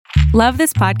Love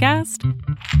this podcast?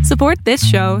 Support this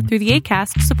show through the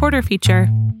Acast supporter feature.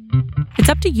 It's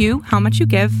up to you how much you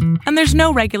give, and there's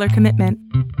no regular commitment.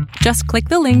 Just click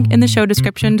the link in the show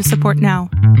description to support now.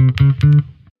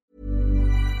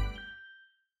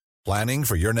 Planning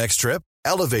for your next trip?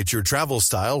 Elevate your travel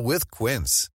style with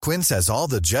Quince. Quince has all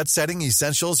the jet-setting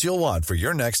essentials you'll want for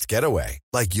your next getaway,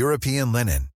 like European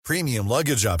linen, premium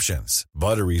luggage options,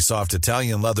 buttery soft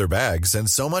Italian leather bags, and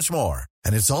so much more.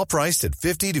 And it's all priced at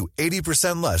 50 to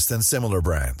 80% less than similar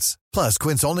brands. Plus,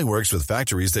 Quince only works with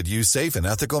factories that use safe and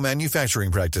ethical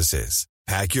manufacturing practices.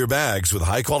 Pack your bags with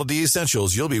high-quality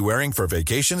essentials you'll be wearing for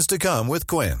vacations to come with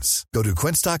Quince. Go to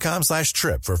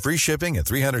quince.com/trip for free shipping and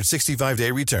 365-day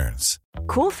returns.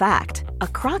 Cool fact, a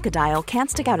crocodile can't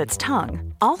stick out its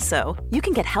tongue. Also, you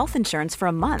can get health insurance for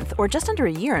a month or just under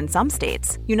a year in some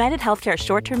states. United Healthcare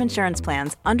short-term insurance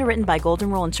plans, underwritten by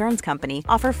Golden Rule Insurance Company,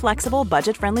 offer flexible,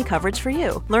 budget-friendly coverage for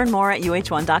you. Learn more at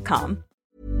uh1.com.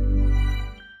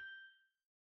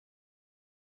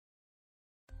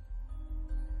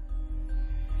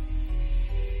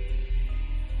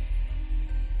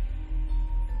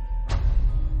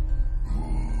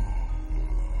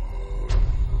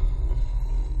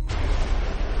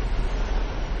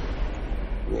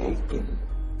 Welcome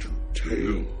to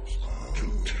Tales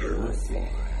to Terrify.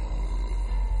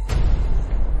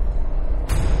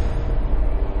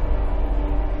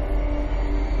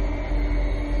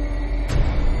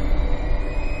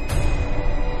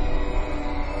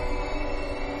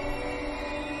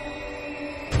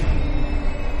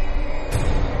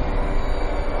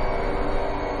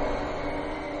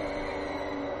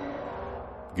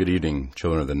 Good evening,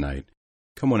 children of the night.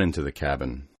 Come on into the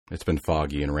cabin. It's been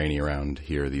foggy and rainy around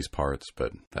here these parts,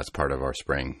 but that's part of our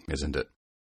spring, isn't it?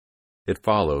 It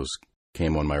Follows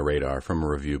came on my radar from a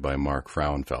review by Mark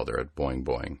Frauenfelder at Boing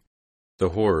Boing. The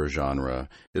horror genre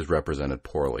is represented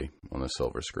poorly on the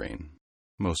silver screen.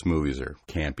 Most movies are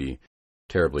campy,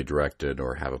 terribly directed,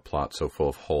 or have a plot so full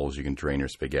of holes you can drain your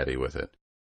spaghetti with it.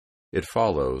 It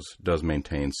Follows does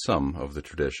maintain some of the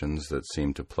traditions that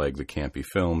seem to plague the campy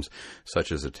films,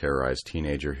 such as a terrorized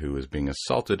teenager who is being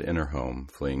assaulted in her home,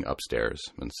 fleeing upstairs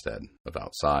instead of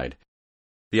outside.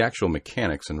 The actual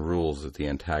mechanics and rules that the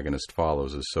antagonist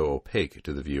follows is so opaque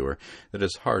to the viewer that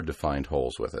it's hard to find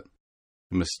holes with it.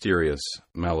 A mysterious,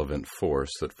 malevolent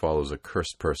force that follows a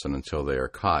cursed person until they are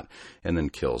caught and then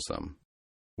kills them.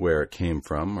 Where it came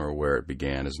from or where it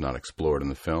began is not explored in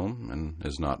the film and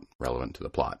is not relevant to the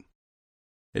plot.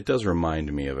 It does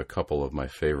remind me of a couple of my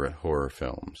favorite horror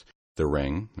films, The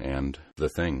Ring and The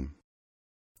Thing.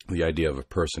 The idea of a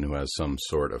person who has some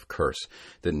sort of curse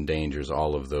that endangers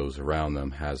all of those around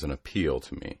them has an appeal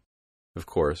to me. Of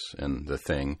course, in The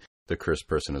Thing, the cursed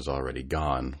person is already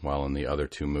gone, while in the other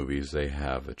two movies they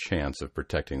have a chance of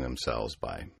protecting themselves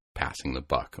by passing the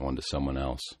buck on to someone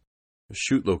else.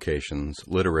 Shoot locations,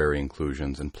 literary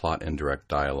inclusions, and plot and direct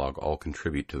dialogue all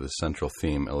contribute to the central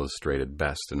theme illustrated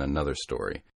best in Another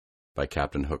Story by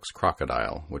Captain Hook's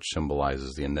crocodile, which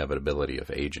symbolizes the inevitability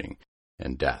of aging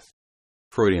and death.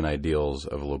 Freudian ideals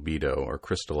of libido are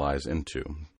crystallized into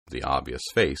the obvious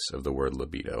face of the word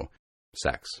libido,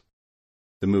 sex.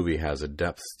 The movie has a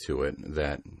depth to it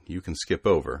that you can skip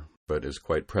over, but is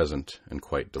quite present and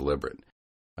quite deliberate.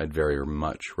 I'd very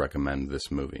much recommend this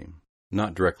movie.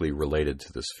 Not directly related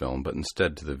to this film, but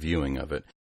instead to the viewing of it.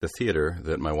 The theater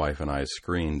that my wife and I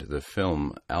screened the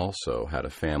film also had a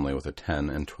family with a 10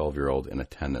 and 12-year-old in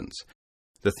attendance.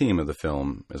 The theme of the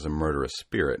film is a murderous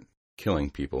spirit killing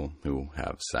people who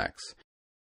have sex.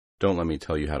 Don't let me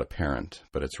tell you how to parent,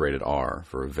 but it's rated R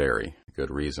for a very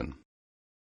good reason.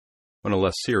 On a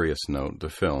less serious note, the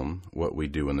film, What We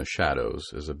Do in the Shadows,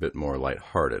 is a bit more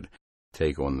light-hearted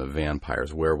take on the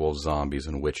vampires, werewolves, zombies,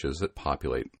 and witches that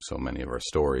populate so many of our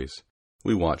stories.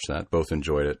 We watched that, both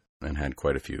enjoyed it, and had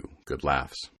quite a few good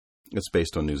laughs. It's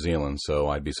based on New Zealand, so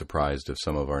I'd be surprised if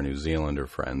some of our New Zealander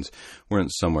friends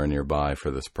weren't somewhere nearby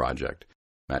for this project.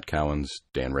 Matt Cowens,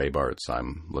 Dan Raybarts,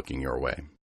 I'm looking your way.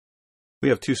 We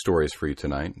have two stories for you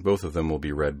tonight. Both of them will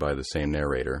be read by the same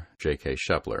narrator, J.K.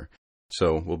 Shepler,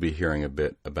 so we'll be hearing a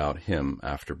bit about him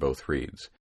after both reads.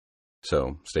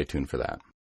 So stay tuned for that.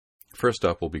 First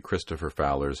up will be Christopher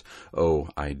Fowler's Oh,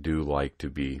 I Do Like to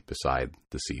Be Beside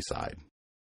the Seaside.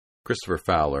 Christopher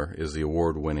Fowler is the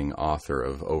award-winning author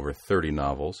of over 30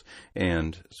 novels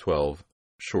and 12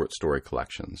 short story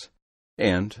collections,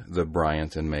 and the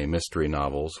Bryant and May mystery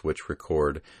novels, which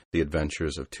record the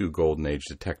adventures of two Golden Age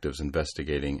detectives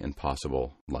investigating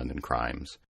impossible London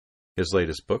crimes. His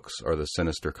latest books are the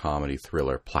sinister comedy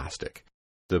thriller Plastic,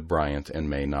 the Bryant and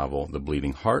May novel The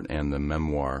Bleeding Heart, and the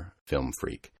memoir Film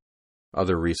Freak.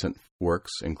 Other recent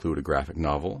works include a graphic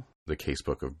novel, The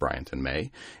Casebook of Bryant and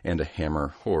May, and a Hammer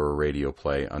horror radio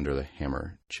play under the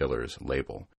Hammer Chillers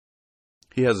label.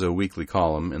 He has a weekly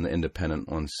column in The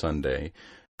Independent on Sunday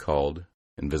called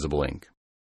Invisible Ink.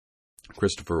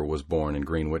 Christopher was born in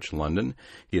Greenwich, London.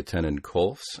 He attended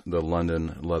Colf's, the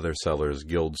London Leather Sellers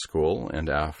Guild School, and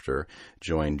after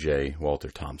joined J.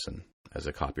 Walter Thompson as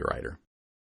a copywriter.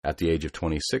 At the age of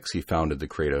 26, he founded the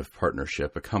Creative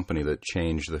Partnership, a company that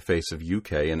changed the face of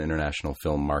UK and international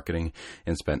film marketing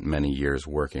and spent many years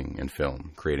working in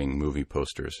film, creating movie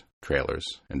posters, trailers,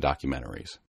 and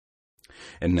documentaries.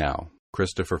 And now,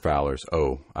 Christopher Fowler's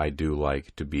Oh, I Do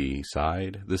Like to Be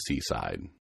Side, the Seaside.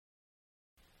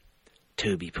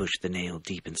 Toby pushed the nail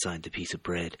deep inside the piece of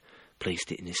bread,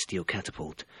 placed it in his steel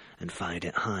catapult, and fired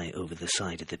it high over the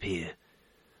side of the pier.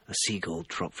 A seagull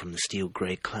dropped from the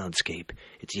steel-grey cloudscape,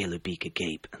 its yellow beak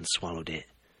agape, and swallowed it.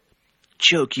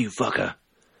 "Choke, you fucker!"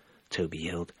 Toby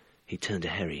yelled. He turned to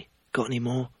Harry. "Got any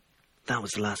more?" "That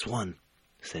was the last one,"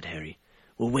 said Harry.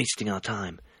 "We're wasting our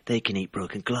time. They can eat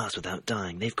broken glass without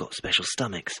dying. They've got special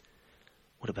stomachs."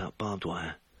 "What about barbed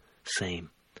wire?" "Same.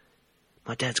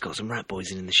 My dad's got some rat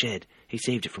poison in the shed. He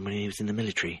saved it from when he was in the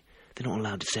military. They're not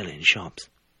allowed to sell it in shops."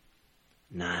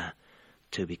 "Nah."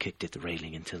 Toby kicked at the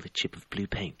railing until the chip of blue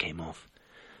paint came off.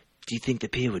 "Do you think the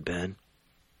pier would burn?"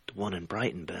 "The one in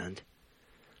Brighton burned.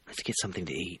 Let's get something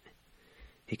to eat."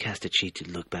 He cast a cheated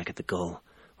look back at the gull,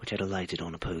 which had alighted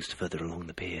on a post further along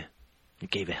the pier.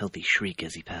 It gave a healthy shriek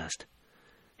as he passed.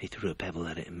 He threw a pebble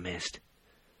at it and missed.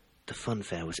 The fun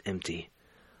fair was empty.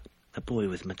 A boy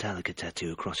with Metallica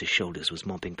tattoo across his shoulders was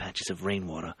mopping patches of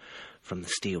rainwater from the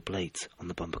steel plates on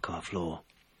the bumper car floor.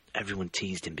 Everyone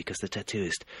teased him because the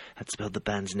tattooist had spelled the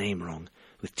band's name wrong,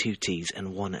 with 2 T's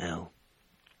and 1 L.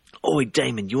 "Oi,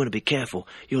 Damon, you want to be careful.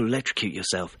 You'll electrocute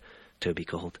yourself," Toby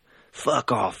called. "Fuck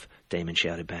off," Damon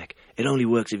shouted back. "It only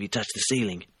works if you touch the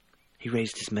ceiling." He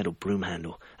raised his metal broom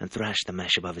handle and thrashed the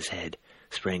mesh above his head,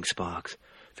 spraying sparks,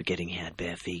 forgetting he had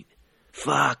bare feet.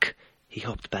 "Fuck!" He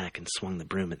hopped back and swung the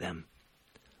broom at them.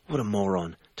 "What a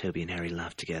moron," Toby and Harry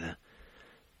laughed together.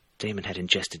 Damon had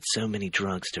ingested so many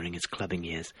drugs during his clubbing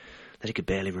years that he could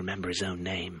barely remember his own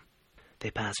name.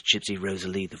 They passed Gypsy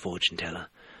Rosalie, the fortune-teller,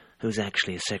 who was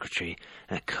actually a secretary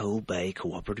at Coal Bay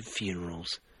Cooperative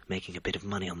Funerals, making a bit of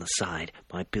money on the side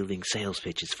by building sales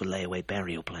pitches for layaway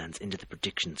burial plans into the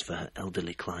predictions for her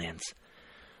elderly clients.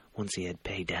 Once he had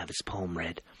paid to have his palm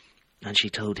read, and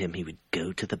she told him he would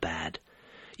go to the bad.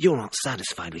 "You're not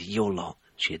satisfied with your lot,"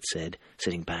 she had said,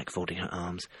 sitting back, folding her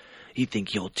arms. "You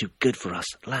think you're too good for us.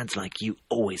 Lads like you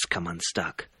always come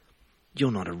unstuck.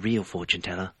 You're not a real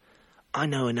fortune-teller. I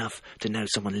know enough to know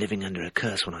someone living under a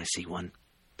curse when I see one."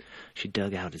 She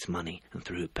dug out his money and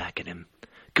threw it back at him.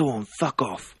 "Go on, fuck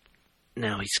off."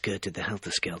 Now he skirted the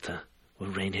helter-skelter, where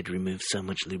rain had removed so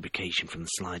much lubrication from the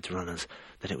slide's runners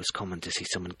that it was common to see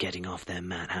someone getting off their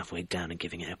mat halfway down and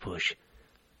giving it a push.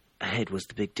 Ahead was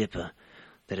the Big Dipper,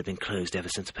 that had been closed ever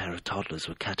since a pair of toddlers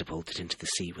were catapulted into the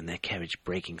sea when their carriage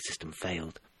braking system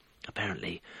failed.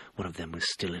 Apparently, one of them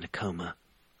was still in a coma.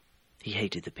 He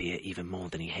hated the pier even more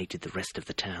than he hated the rest of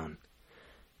the town.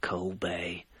 Coal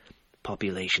Bay,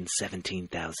 population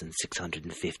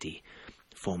 17,650,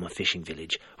 former fishing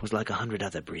village, was like 100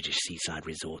 other British seaside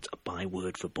resorts, a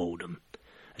byword for boredom.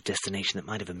 A destination that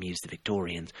might have amused the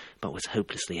Victorians, but was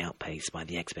hopelessly outpaced by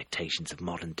the expectations of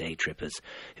modern-day trippers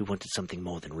who wanted something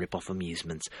more than rip-off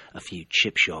amusements, a few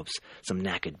chip shops, some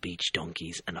knackered beach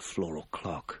donkeys, and a floral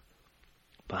clock.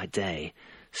 By day,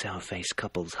 sour-faced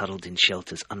couples huddled in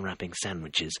shelters unwrapping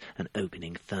sandwiches and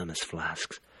opening thermos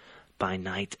flasks. By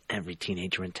night, every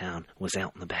teenager in town was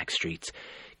out on the back streets,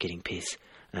 getting piss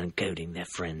and goading their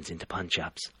friends into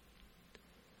punch-ups.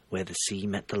 Where the sea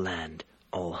met the land,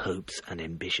 all hopes and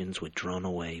ambitions were drawn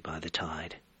away by the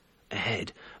tide.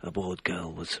 Ahead, a bored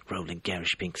girl was rolling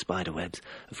garish pink spiderwebs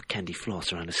of candy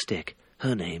floss around a stick.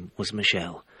 Her name was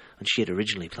Michelle, and she had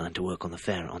originally planned to work on the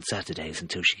fair on Saturdays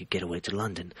until she could get away to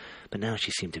London, but now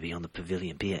she seemed to be on the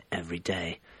Pavilion Pier every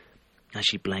day. As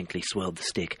she blankly swirled the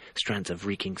stick, strands of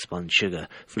reeking spun sugar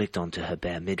flicked onto her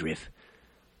bare midriff.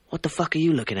 "What the fuck are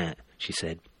you looking at?" she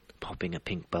said, popping a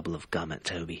pink bubble of gum at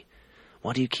Toby.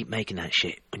 "Why do you keep making that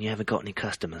shit when you haven't got any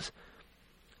customers?"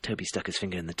 Toby stuck his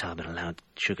finger in the tub and allowed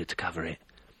sugar to cover it.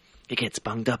 "It gets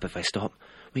bunged up if I stop.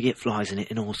 We get flies in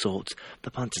it and all sorts. The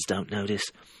punters don't notice.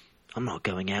 I'm not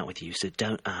going out with you, so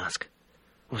don't ask."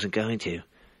 "I wasn't going to.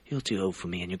 You're too old for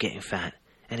me and you're getting fat.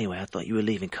 Anyway, I thought you were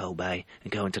leaving Coal Bay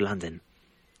and going to London."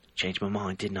 "Changed my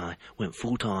mind, didn't I? Went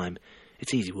full-time.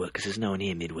 It's easy work because there's no one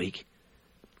here midweek."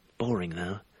 "Boring,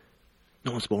 though."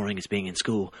 "Not as boring as being in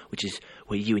school, which is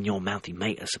where you and your mouthy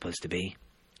mate are supposed to be."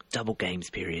 "Double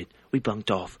games period. We bunked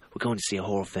off. We're going to see a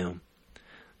horror film."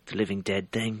 The Living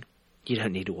Dead thing? You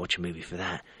don't need to watch a movie for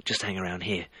that. Just hang around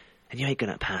here. And you ain't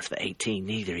gonna pass for 18,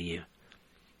 neither of you.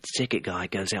 The ticket guy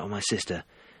goes out with my sister.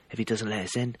 If he doesn't let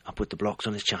us in, I'll put the blocks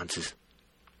on his chances.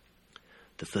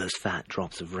 The first fat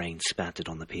drops of rain spattered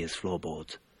on the pier's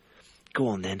floorboards. Go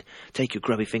on then, take your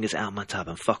grubby fingers out of my tub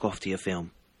and fuck off to your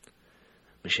film.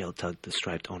 Michelle tugged the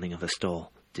striped awning of her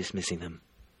stall, dismissing them.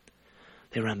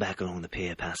 They ran back along the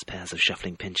pier past pairs of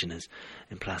shuffling pensioners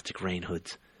in plastic rain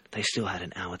hoods. They still had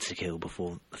an hour to kill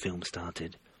before the film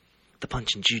started. The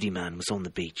Punch and Judy man was on the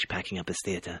beach, packing up his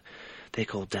theatre. They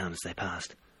called down as they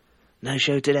passed. No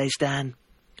show today, Stan?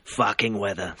 Fucking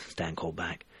weather, Stan called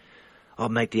back. I'd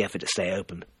make the effort to stay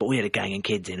open, but we had a gang of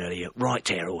kids in earlier, right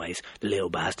tearaways. The little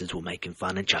bastards were making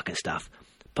fun and chucking stuff.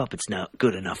 Puppets not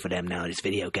good enough for them now, it's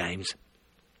video games.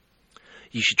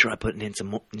 You should try putting in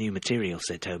some new material,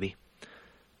 said Toby.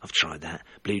 I've tried that.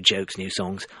 Blue jokes, new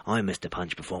songs. I missed a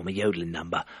Punch before my yodeling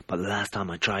number, but the last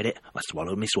time I tried it, I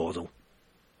swallowed me swazzle.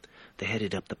 They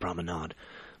headed up the promenade,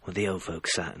 where the old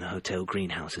folks sat in a hotel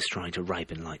greenhouses trying to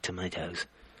ripen like tomatoes.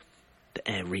 The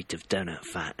air reeked of donut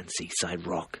fat and seaside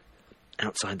rock.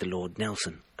 Outside the Lord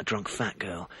Nelson, a drunk fat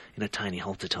girl in a tiny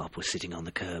halter top was sitting on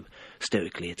the curb,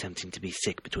 stoically attempting to be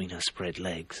sick between her spread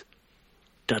legs.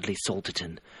 Dudley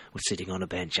Salterton was sitting on a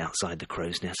bench outside the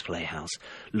Crow's Nest Playhouse,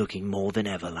 looking more than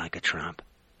ever like a tramp.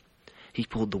 He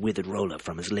pulled the withered roller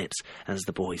from his lips as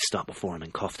the boys stopped before him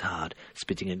and coughed hard,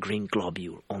 spitting a green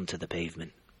globule onto the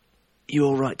pavement. You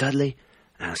all right, Dudley?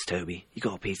 Asked Toby. You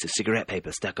got a piece of cigarette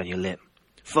paper stuck on your lip.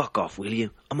 Fuck off, will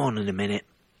you? I'm on in a minute.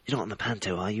 You're not on the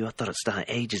panto, are you? I thought it started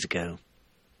ages ago.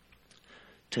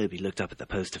 Toby looked up at the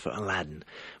poster for Aladdin,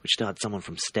 which starred someone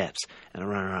from Steps and a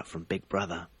runner-up from Big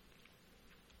Brother.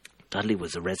 Dudley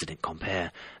was a resident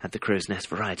compere at the Crow's Nest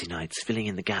Variety Nights, filling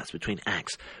in the gaps between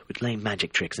acts with lame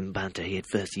magic tricks and banter he had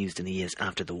first used in the years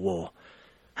after the war,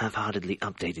 half-heartedly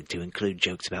updated to include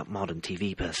jokes about modern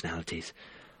TV personalities.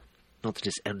 Not that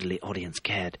his elderly audience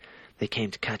cared. They came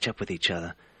to catch up with each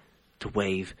other, to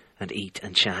wave and eat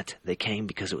and chat. They came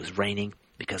because it was raining,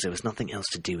 because there was nothing else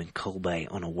to do in Coal Bay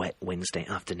on a wet Wednesday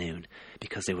afternoon,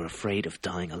 because they were afraid of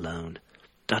dying alone.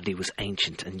 Dudley was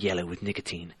ancient and yellow with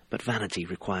nicotine, but vanity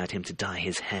required him to dye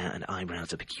his hair and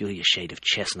eyebrows a peculiar shade of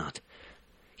chestnut.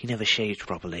 He never shaved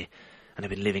properly, and had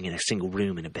been living in a single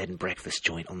room in a bed and breakfast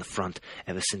joint on the front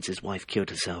ever since his wife killed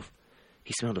herself.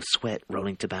 He smelled of sweat,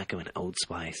 rolling tobacco, and Old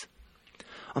Spice.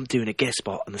 I'm doing a guest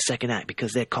spot on the second act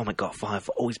because their comic got fired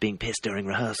for always being pissed during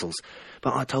rehearsals.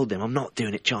 But I told them I'm not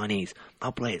doing it Chinese.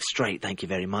 I'll play it straight, thank you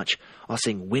very much. I'll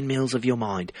sing Windmills of Your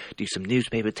Mind, do some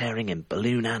newspaper tearing and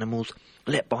balloon animals,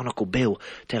 let Barnacle Bill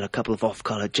tell a couple of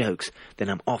off-colour jokes, then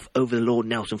I'm off over the Lord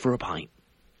Nelson for a pint.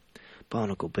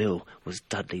 Barnacle Bill was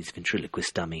Dudley's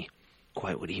ventriloquist dummy.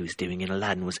 Quite what he was doing in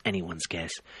Aladdin was anyone's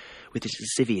guess. With his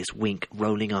lascivious wink,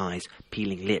 rolling eyes,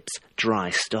 peeling lips,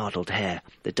 dry, startled hair,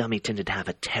 the dummy tended to have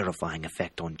a terrifying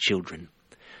effect on children.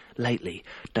 Lately,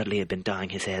 Dudley had been dyeing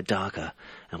his hair darker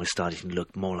and was starting to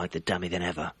look more like the dummy than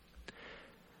ever.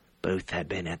 Both had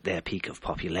been at their peak of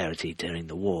popularity during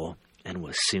the war and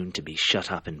were soon to be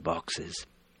shut up in boxes.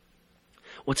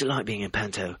 What's it like being in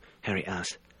Panto? Harry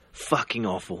asked. Fucking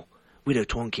awful. Widow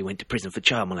Twonky went to prison for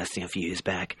child molesting a few years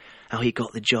back. How he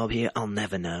got the job here, I'll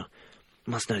never know.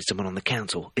 Must know someone on the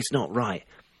council. It's not right.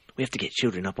 We have to get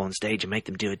children up on stage and make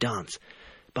them do a dance.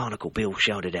 Barnacle Bill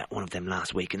shouted at one of them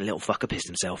last week and the little fucker pissed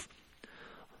himself.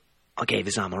 I gave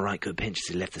his arm a right good pinch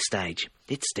as he left the stage.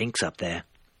 It stinks up there.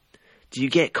 Do you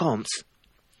get comps?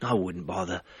 I wouldn't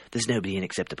bother. There's nobody in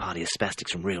except a party of spastics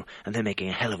from Real, and they're making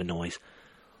a hell of a noise.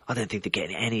 I don't think they're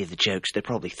getting any of the jokes. They're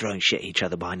probably throwing shit at each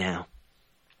other by now.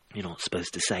 You're not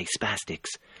supposed to say spastics.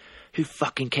 Who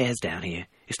fucking cares down here?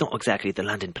 It's not exactly the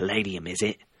London Palladium, is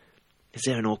it? Is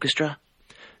there an orchestra?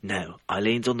 No,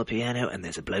 Eileen's on the piano and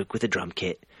there's a bloke with a drum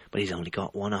kit, but he's only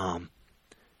got one arm.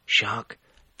 Shark,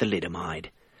 thalidomide.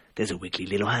 There's a wiggly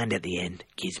little hand at the end.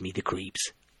 Gives me the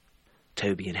creeps.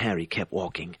 Toby and Harry kept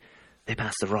walking. They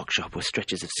passed the rock shop where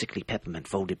stretches of sickly peppermint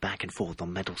folded back and forth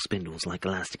on metal spindles like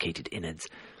elasticated innards.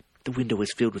 The window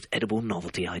was filled with edible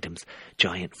novelty items,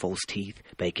 giant false teeth,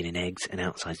 bacon and eggs, an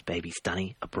outsized baby's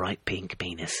dunny, a bright pink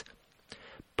penis.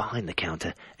 Behind the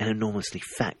counter, an enormously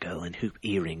fat girl in hoop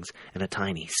earrings and a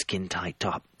tiny, skin-tight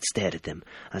top stared at them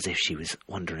as if she was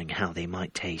wondering how they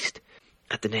might taste.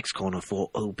 At the next corner,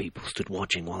 4 old people stood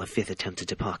watching while a fifth attempted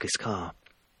to park his car.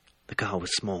 The car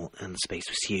was small and the space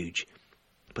was huge,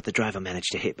 but the driver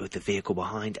managed to hit both the vehicle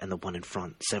behind and the one in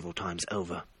front several times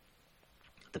over.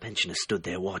 The pensioner stood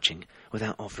there watching,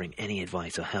 without offering any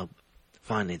advice or help.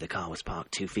 Finally, the car was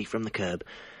parked 2 feet from the curb,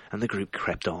 and the group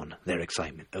crept on, their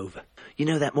excitement over. You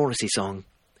know that Morrissey song,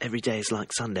 Every Day is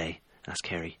Like Sunday? Asked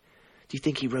Harry. Do you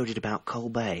think he wrote it about Coal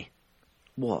Bay?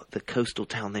 What, the coastal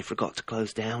town they forgot to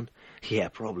close down? Yeah,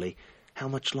 probably. How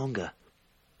much longer?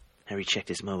 Harry checked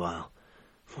his mobile.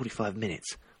 45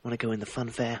 minutes. Want to go in the fun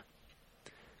fair?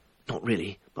 Not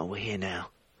really, but we're here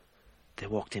now. They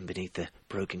walked in beneath the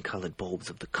broken-coloured bulbs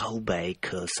of the Coal Bay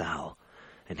Kursaal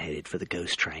and headed for the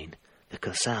ghost train. The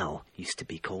Kursaal used to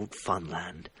be called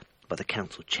Funland, but the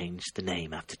council changed the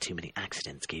name after too many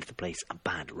accidents gave the place a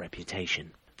bad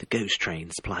reputation. The ghost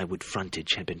train's plywood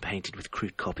frontage had been painted with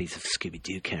crude copies of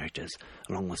Scooby-Doo characters,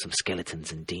 along with some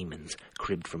skeletons and demons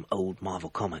cribbed from old Marvel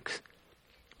comics.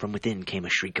 From within came a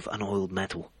shriek of unoiled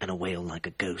metal and a wail like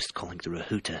a ghost calling through a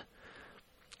hooter.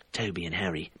 Toby and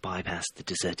Harry bypassed the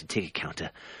deserted ticket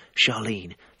counter.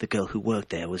 Charlene, the girl who worked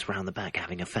there, was round the back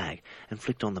having a fag and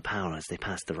flicked on the power as they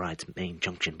passed the ride's main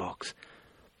junction box.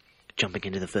 Jumping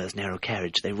into the first narrow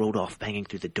carriage, they rolled off, banging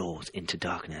through the doors into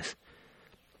darkness.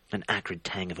 An acrid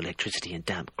tang of electricity and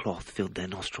damp cloth filled their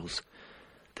nostrils.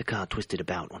 The car twisted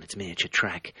about on its miniature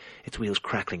track, its wheels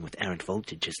crackling with errant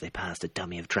voltage as they passed a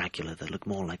dummy of Dracula that looked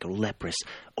more like a leprous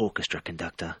orchestra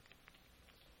conductor.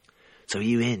 "So are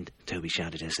you in?" Toby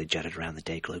shouted as they jutted around the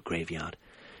day-glow graveyard.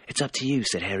 "It's up to you,"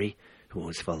 said Harry, who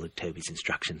always followed Toby's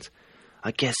instructions.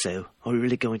 "I guess so. Are we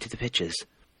really going to the pictures?"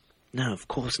 "No, of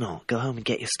course not. Go home and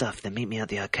get your stuff, then meet me at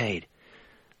the arcade."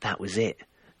 That was it.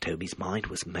 Toby's mind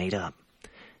was made up.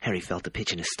 Harry felt a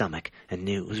pitch in his stomach and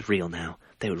knew it was real now.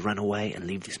 They would run away and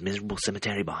leave this miserable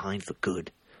cemetery behind for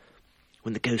good.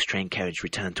 When the ghost train carriage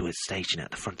returned to its station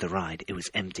at the front of the ride, it was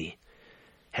empty.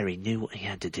 Harry knew what he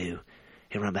had to do.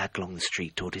 He ran back along the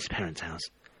street toward his parents'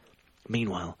 house.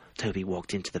 Meanwhile, Toby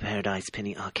walked into the Paradise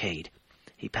Penny Arcade.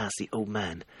 He passed the old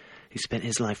man, who spent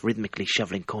his life rhythmically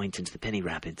shoveling coins into the penny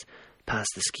rapids, past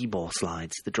the skee-ball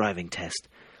slides, the driving test,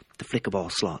 the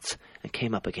flickerball slots, and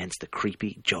came up against the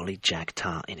creepy Jolly Jack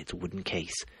tar in its wooden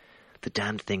case. The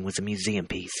damned thing was a museum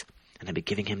piece, and had been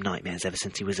giving him nightmares ever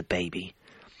since he was a baby.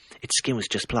 Its skin was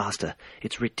just plaster,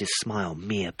 its richest smile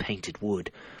mere painted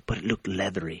wood, but it looked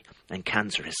leathery and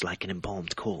cancerous like an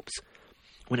embalmed corpse.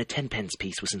 When a 10-pence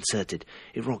piece was inserted,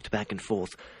 it rocked back and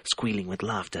forth, squealing with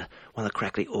laughter, while a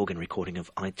crackly organ recording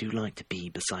of "I Do Like to Be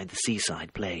Beside the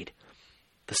Seaside" played.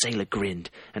 The sailor grinned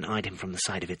and eyed him from the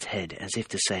side of its head, as if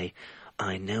to say,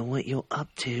 "I know what you're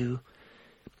up to."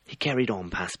 He carried on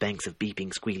past banks of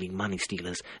beeping, squealing money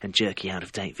stealers and jerky,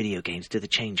 out-of-date video games to the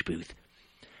change booth.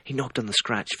 He knocked on the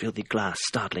scratch-filled glass,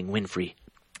 startling Winfrey.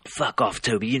 "Fuck off,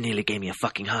 Toby, you nearly gave me a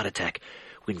fucking heart attack,"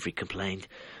 Winfrey complained,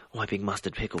 wiping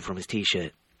mustard pickle from his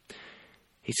T-shirt.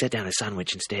 He set down a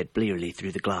sandwich and stared blearily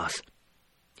through the glass.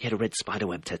 He had a red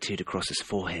spiderweb tattooed across his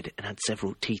forehead and had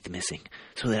several teeth missing,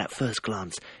 so that at first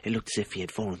glance it looked as if he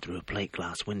had fallen through a plate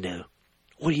glass window.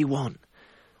 "What do you want?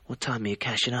 What time are you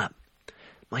cashing up?"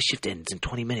 "My shift ends in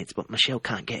 20 minutes, but Michelle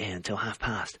can't get here until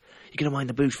 1:30. You gonna mind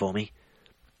the booth for me?"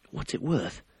 "What's it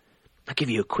worth?" "I'll give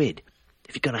you £1.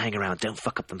 If you're gonna hang around, don't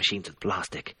fuck up the machines with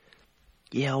plastic."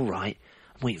 "Yeah, all right.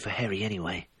 I'm waiting for Harry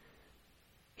anyway."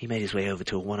 He made his way over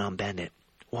to a one-armed bandit,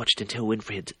 watched until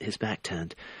Winfrey had his back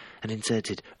turned, and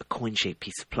inserted a coin-shaped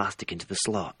piece of plastic into the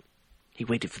slot. He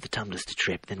waited for the tumblers to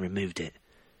trip, then removed it.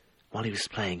 While he was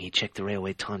playing, he checked the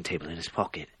railway timetable in his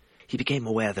pocket. He became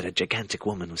aware that a gigantic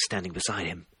woman was standing beside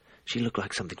him. She looked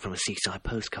like something from a seaside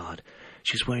postcard.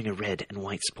 She was wearing a red and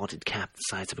white spotted cap the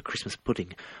size of a Christmas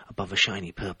pudding above a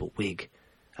shiny purple wig,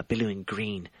 a billowing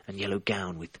green and yellow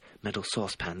gown with metal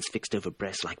saucepans fixed over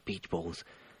breasts like beach balls,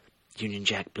 Union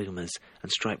Jack bloomers,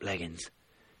 and striped leggings.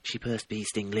 She pursed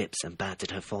bee-sting lips and batted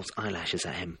her false eyelashes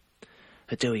at him.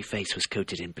 Her doughy face was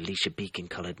coated in Belisha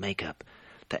Beacon-coloured makeup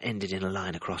that ended in a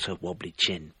line across her wobbly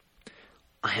chin.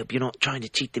 "I hope you're not trying to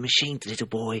cheat the machines, little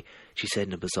boy," she said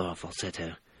in a bizarre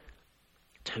falsetto.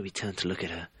 Toby turned to look at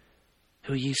her.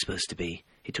 "Who are you supposed to be?"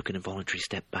 He took an involuntary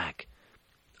step back.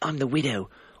 "I'm the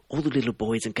widow. All the little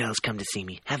boys and girls come to see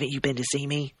me. Haven't you been to see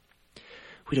me?"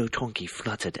 Widow Tonky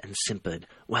fluttered and simpered,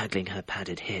 waggling her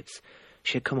padded hips.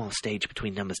 She had come off stage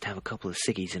between numbers to have a couple of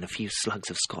ciggies and a few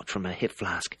slugs of scotch from her hip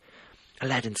flask.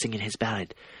 Aladdin singing his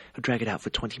ballad. He'll drag it out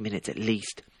for 20 minutes at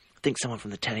least. Think someone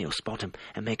from the telly will spot him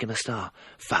and make him a star.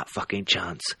 Fat fucking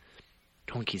chance.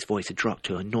 Tonky's voice had dropped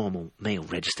to a normal male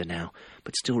register now,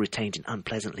 but still retained an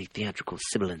unpleasantly theatrical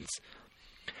sibilance.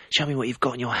 "Show me what you've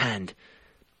got in your hand."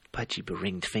 Pudgy,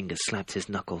 beringed fingers slapped his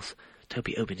knuckles.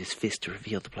 Toby opened his fist to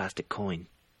reveal the plastic coin.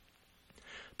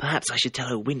 "Perhaps I should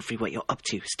tell old Winfrey what you're up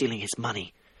to, stealing his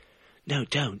money." "No,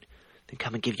 don't. Then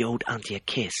come and give your old auntie a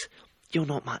kiss." "You're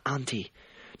not my auntie."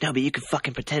 "No, but you can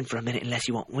fucking pretend for a minute unless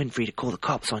you want Winfrey to call the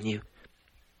cops on you."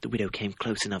 The widow came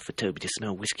close enough for Toby to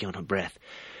smell whiskey on her breath.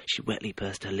 She wetly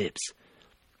pursed her lips.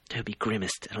 Toby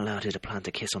grimaced and allowed her to plant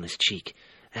a kiss on his cheek,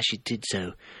 As she did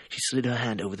so, she slid her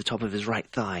hand over the top of his right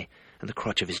thigh and the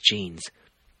crotch of his jeans.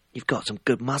 "You've got some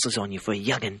good muscles on you for a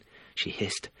young'un," she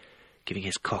hissed, giving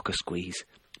his cock a squeeze.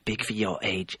 "Big for your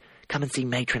age. Come and see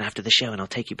Matron after the show and I'll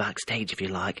take you backstage if you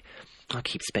like. I'll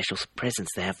keep special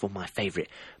presents there for my favourite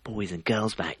boys and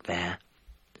girls back there."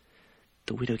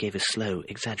 The widow gave a slow,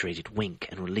 exaggerated wink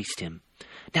and released him.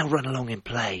 "Now run along and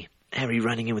play." Harry,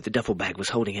 running in with the duffel bag, was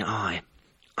holding it high.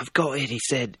 "I've got it," he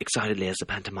said excitedly as the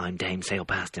pantomime dame sailed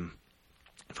past him.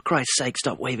 "For Christ's sake,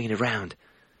 stop waving it around."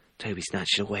 Toby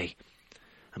snatched it away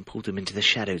and pulled him into the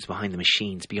shadows behind the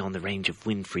machines beyond the range of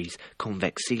Winfrey's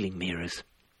convex ceiling mirrors.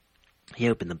 He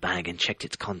opened the bag and checked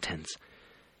its contents.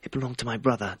 "It belonged to my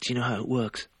brother. Do you know how it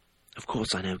works?" "Of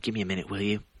course I know. Give me a minute, will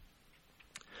you?"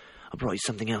 "I brought you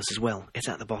something else as well. It's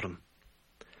at the bottom."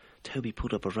 Toby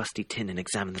pulled up a rusty tin and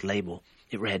examined the label.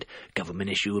 It read, "Government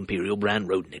issue Imperial brand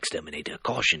rodent exterminator.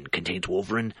 Caution, contains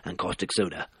warfarin and caustic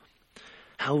soda."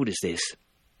 "How old is this?"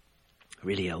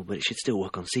 "Really old, but it should still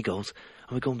work on seagulls.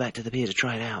 And we're going back to the pier to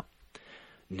try it out."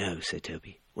 "No," said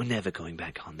Toby. "We're never going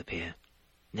back on the pier."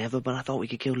 "Never? But I thought we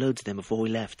could kill loads of them before we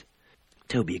left."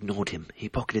 Toby ignored him. He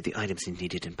pocketed the items he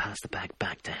needed and passed the bag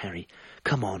back to Harry.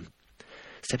 "Come on."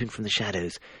 Stepping from the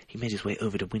shadows, he made his way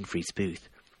over to Winfrey's booth.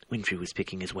 Winfrey was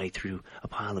picking his way through a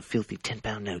pile of filthy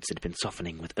 10-pound notes that had been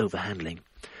softening with overhandling.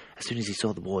 As soon as he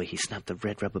saw the boy, he snapped the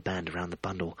red rubber band around the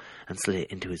bundle and slid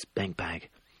it into his bank bag.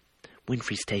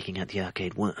 Winfrey's taking at the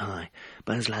arcade weren't high,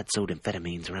 but his lad sold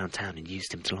amphetamines around town and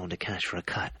used him to launder cash for a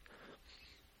cut.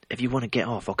 "If you want to get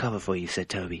off, I'll cover for you," said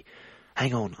Toby.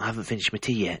 "Hang on, I haven't finished my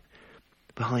tea yet."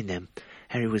 Behind them,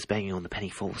 Harry was banging on the penny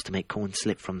falls to make corn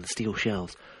slip from the steel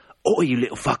shells. "Oi, you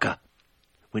little fucker!"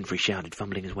 Winfrey shouted,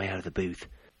 fumbling his way out of the booth.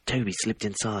 Toby slipped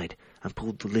inside and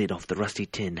pulled the lid off the rusty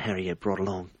tin Harry had brought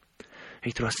along.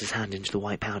 He thrust his hand into the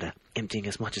white powder, emptying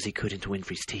as much as he could into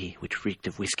Winfrey's tea, which reeked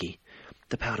of whiskey.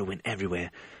 The powder went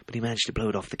everywhere, but he managed to blow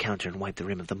it off the counter and wipe the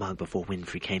rim of the mug before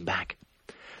Winfrey came back.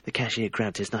 The cashier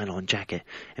grabbed his nylon jacket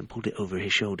and pulled it over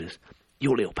his shoulders.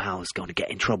 "Your little pal is going to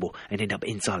get in trouble and end up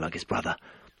inside like his brother,"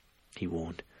 he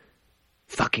warned.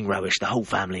 "Fucking rubbish, the whole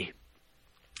family."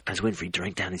 As Winfrey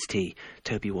drank down his tea,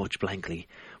 Toby watched blankly,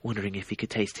 wondering if he could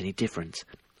taste any difference.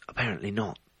 Apparently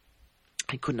not.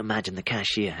 He couldn't imagine the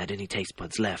cashier had any taste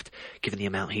buds left, given the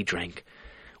amount he drank.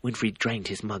 Winfrey drained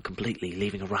his mug completely,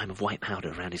 leaving a rime of white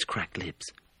powder around his cracked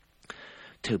lips.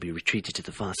 Toby retreated to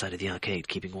the far side of the arcade,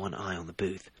 keeping one eye on the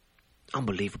booth.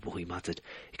 "Unbelievable," he muttered.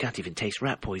 "You can't even taste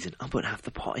rat poison. I'll put half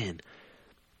the pot in."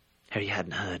 Harry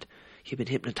hadn't heard. He had been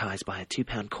hypnotized by a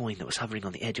 2-pound coin that was hovering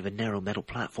on the edge of a narrow metal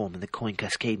platform in the coin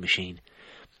cascade machine.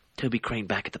 Toby craned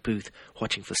back at the booth,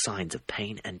 watching for signs of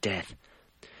pain and death.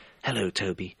 "Hello,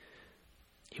 Toby."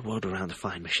 He whirled around to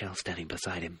find Michelle standing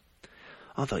beside him.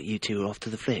 "I thought you two were off to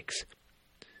the flicks."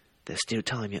 "There's still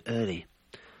time, you're early."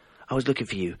 "I was looking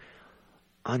for you.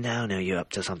 I now know you're up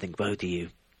to something, both of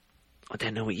you." "I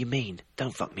don't know what you mean.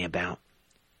 Don't fuck me about."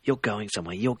 "You're going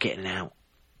somewhere. You're getting out."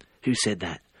 "Who said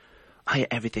that?" "I hear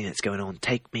everything that's going on.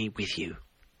 Take me with you."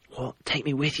 "What? Take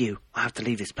me with you?" "I have to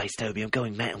leave this place, Toby. I'm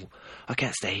going mental. I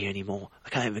can't stay here anymore. I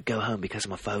can't even go home because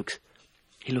of my folks."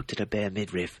 He looked at her bare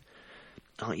midriff.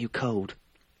 "Aren't you cold?"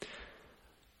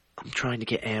 "I'm trying to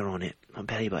get air on it. My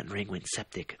belly button ring went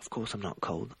septic. Of course I'm not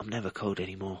cold. I'm never cold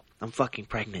anymore. I'm fucking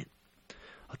pregnant."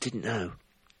 "I didn't know."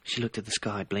 She looked at the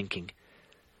sky, blinking.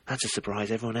 "That's a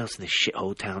surprise. Everyone else in this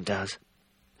shithole town does."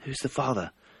 "Who's the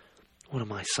father?" "What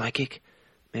am I, psychic?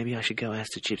 Maybe I should go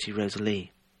ask the Gypsy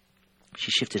Rosalie."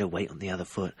 She shifted her weight on the other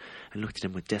foot and looked at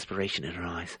him with desperation in her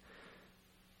eyes.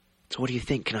 "So what do you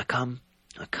think? Can I come?"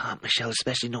 "I can't, Michelle,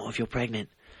 especially not if you're pregnant."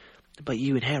 "But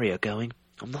you and Harry are going."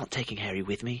 "I'm not taking Harry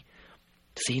with me."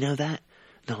 "Does he know that?"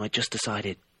 "No, I just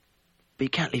decided." "But you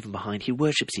can't leave him behind. He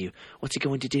worships you. What's he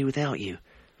going to do without you?"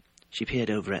 She peered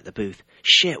over at the booth.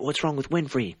 "Shit, what's wrong with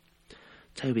Winfrey?"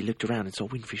 Toby looked around and saw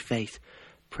Winfrey's face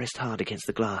pressed hard against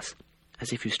the glass,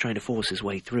 as if he was trying to force his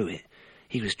way through it.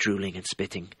 He was drooling and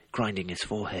spitting, grinding his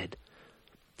forehead.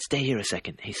 "Stay here a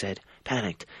second," he said,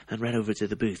 panicked, and ran over to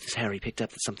the booth as Harry picked up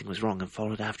that something was wrong and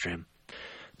followed after him.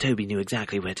 Toby knew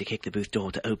exactly where to kick the booth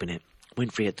door to open it.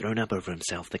 Winfrey had thrown up over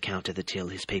himself, the counter, the till,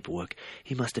 his paperwork.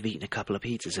 He must have eaten a couple of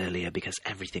pizzas earlier because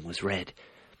everything was red.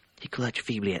 He clutched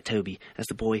feebly at Toby as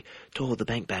the boy tore the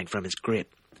bank bag from his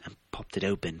grip and popped it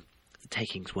open. The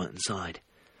takings weren't inside.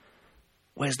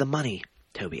 "Where's the money?"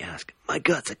 Toby asked. "My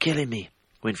guts are killing me."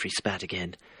 Winfrey spat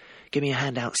again. "Give me a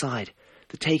hand outside.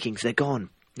 The takings, they're gone.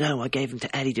 No, I gave them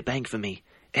to Eddie to bank for me."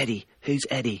 "Eddie? Who's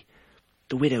Eddie?"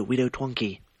 "The Widow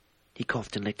Twonky." He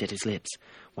coughed and licked at his lips,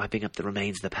 wiping up the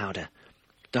remains of the powder.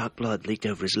 Dark blood leaked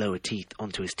over his lower teeth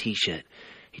onto his T-shirt.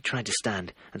 He tried to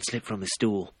stand and slipped from his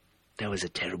stool. There was a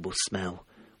terrible smell.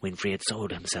 Winfrey had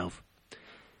soiled himself.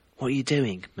 "What are you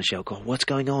doing?" Michelle called. "What's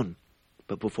going on?"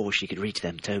 But before she could reach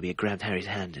them, Toby had grabbed Harry's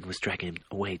hand and was dragging him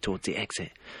away towards the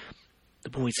exit. The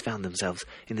boys found themselves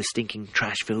in the stinking,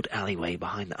 trash-filled alleyway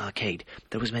behind the arcade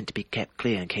that was meant to be kept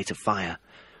clear in case of fire.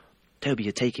 "Toby,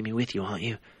 you're taking me with you, aren't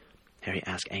you?" Harry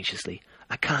asked anxiously.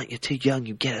 "I can't, you're too young,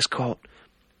 you'd get us caught."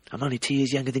 "I'm only 2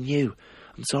 years younger than you.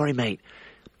 I'm sorry, mate.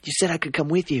 You said I could come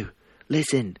with you.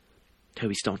 Listen."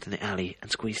 Toby stomped in the alley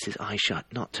and squeezed his eyes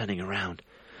shut, not turning around.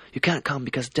 "You can't come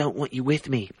because I don't want you with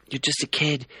me. You're just a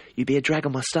kid. You'd be a drag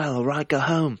on my style, or I'd go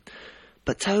home."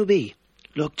 "But Toby..."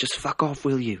 "Look, just fuck off,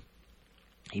 will you?"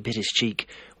 He bit his cheek,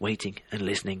 waiting and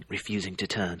listening, refusing to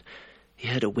turn. He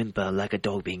heard a whimper like a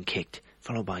dog being kicked,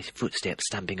 followed by footsteps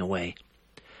stamping away.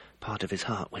 Part of his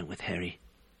heart went with Harry.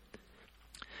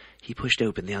 He pushed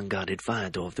open the unguarded fire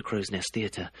door of the Crow's Nest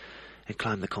Theatre and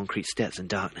climbed the concrete steps in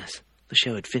darkness. The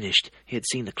show had finished. He had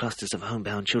seen the clusters of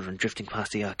homebound children drifting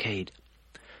past the arcade.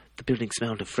 The building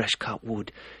smelled of fresh cut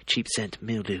wood, cheap scent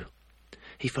mildew.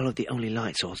 He followed the only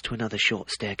light source to another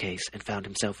short staircase and found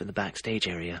himself in the backstage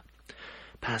area.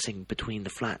 Passing between the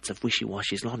flats of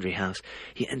Wishy-Washy's laundry house,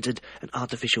 he entered an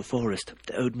artificial forest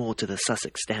that owed more to the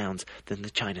Sussex Downs than the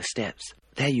China Steps.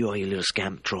 "There you are, you little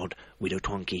scamp," trod Widow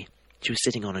Twonky. She was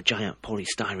sitting on a giant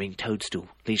polystyrene toadstool,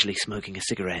 leisurely smoking a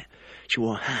cigarette. She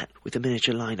wore a hat with a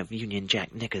miniature line of Union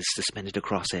Jack knickers suspended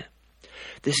across it.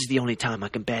 "This is the only time I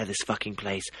can bear this fucking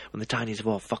place, when the tinies have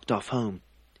all fucked off home.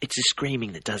 It's the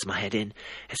screaming that does my head in.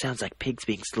 It sounds like pigs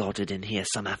being slaughtered in here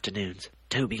some afternoons."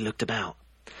 Toby looked about.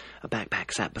 A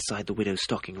backpack sat beside the widow's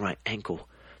stocking right ankle.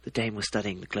 The dame was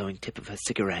studying the glowing tip of her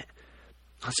cigarette.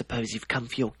 "I suppose you've come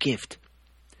for your gift."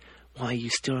 "Why are you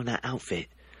still in that outfit?"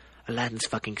 "Aladdin's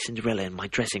fucking Cinderella in my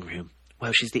dressing room.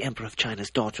 Well, she's the Emperor of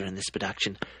China's daughter in this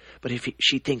production, but if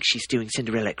she thinks she's doing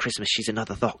Cinderella at Christmas, she's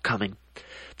another thought coming.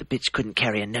 The bitch couldn't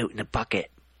carry a note in a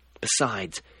bucket.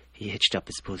 Besides," he hitched up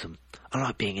his bosom, "I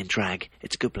like being in drag.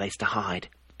 It's a good place to hide."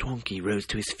 Twonky rose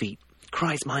to his feet.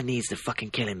 "Christ, my knees, they're fucking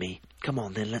killing me. Come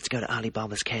on, then, let's go to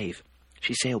Alibaba's cave."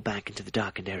 She sailed back into the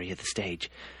darkened area of the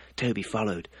stage. Toby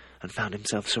followed and found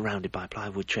himself surrounded by a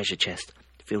plywood treasure chest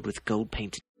filled with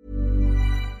gold-painted...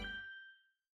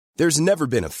 There's never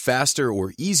been a faster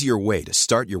or easier way to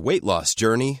start your weight loss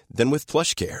journey than with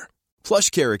PlushCare.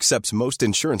 PlushCare accepts most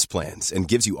insurance plans and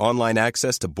gives you online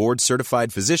access to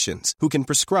board-certified physicians who can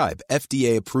prescribe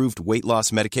FDA-approved weight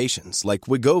loss medications like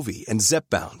Wegovy and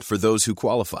Zepbound for those who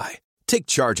qualify. Take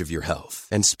charge of your health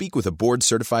and speak with a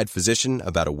board-certified physician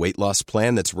about a weight loss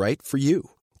plan that's right for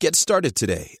you. Get started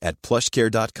today at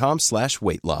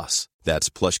plushcare.com/weight loss. That's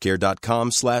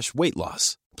plushcare.com/weight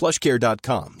loss.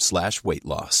 plushcare.com/weight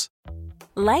loss.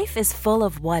 Life is full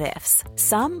of what-ifs.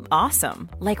 Some awesome,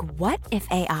 like what if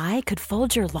AI could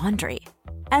fold your laundry?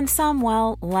 And some,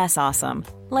 well, less awesome,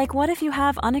 like what if you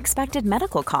have unexpected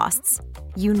medical costs?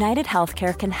 United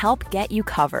Healthcare can help get you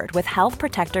covered with Health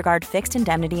Protector Guard fixed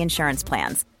indemnity insurance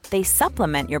plans. They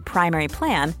supplement your primary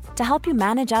plan to help you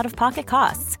manage out-of-pocket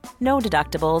costs. No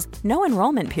deductibles, no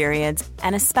enrollment periods,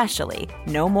 and especially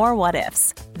no more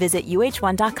what-ifs. Visit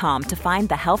uh1.com to find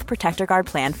the Health Protector Guard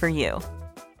plan for you.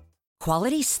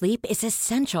 Quality sleep is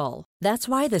essential. That's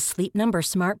why the Sleep Number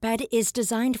Smart Bed is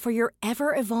designed for your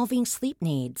ever-evolving sleep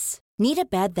needs. Need a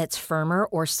bed that's firmer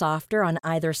or softer on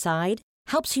either side?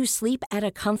 Helps you sleep at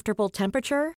a comfortable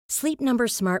temperature? Sleep Number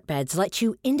Smart Beds let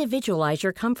you individualize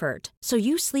your comfort, so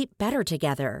you sleep better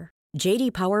together.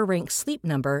 J.D. Power ranks Sleep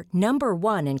Number number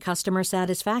 1 in customer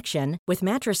satisfaction with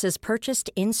mattresses purchased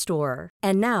in-store.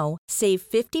 And now, save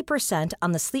 50%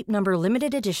 on the Sleep Number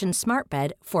Limited Edition Smart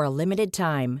Bed for a limited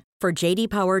time. For J.D.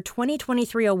 Power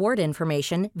 2023 award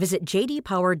information, visit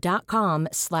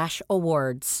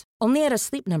jdpower.com/awards. Only at a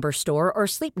Sleep Number store or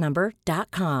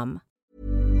sleepnumber.com.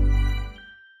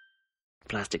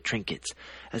 Plastic trinkets,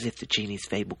 as if the genie's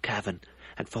fabled cavern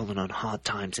had fallen on hard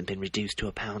times and been reduced to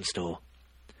a pound store.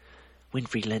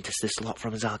 "Winfrey lent us this lot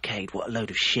from his arcade. What a load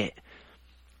of shit."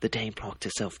 The dame plonked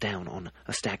herself down on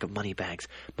a stack of money bags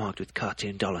marked with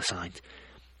cartoon dollar signs.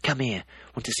 "Come here.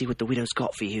 Want to see what the widow's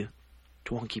got for you?"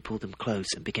 Twonky pulled them close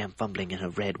and began fumbling in her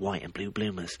red, white, and blue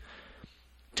bloomers.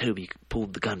 Toby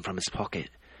pulled the gun from his pocket,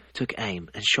 took aim,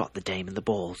 and shot the dame in the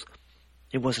balls.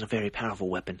 It wasn't a very powerful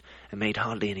weapon and made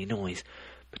hardly any noise,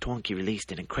 but Twonky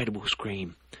released an incredible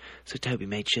scream, so Toby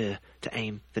made sure to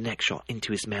aim the next shot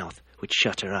into his mouth, which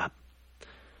shut her up.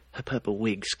 Her purple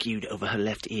wig skewed over her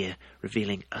left ear,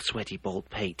 revealing a sweaty,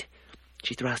 bald pate.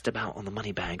 She thrashed about on the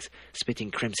money bags, spitting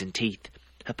crimson teeth,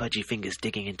 her pudgy fingers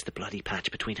digging into the bloody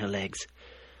patch between her legs.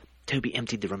 Toby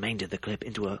emptied the remainder of the clip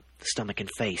into her stomach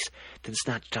and face, then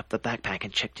snatched up the backpack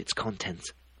and checked its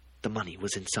contents. The money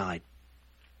was inside.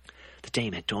 The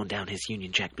dame had torn down his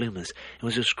Union Jack bloomers and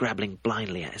was just grabbling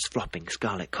blindly at his flopping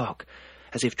scarlet cock,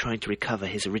 as if trying to recover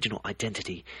his original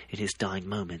identity in his dying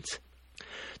moments.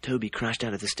 Toby crashed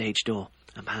out of the stage door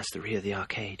and past the rear of the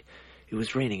arcade. It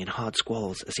was raining in hard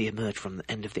squalls as he emerged from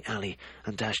the end of the alley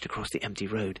and dashed across the empty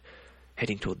road,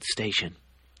 heading toward the station.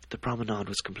 The promenade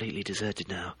was completely deserted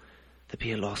now, the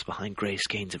pier lost behind grey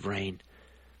skeins of rain.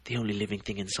 The only living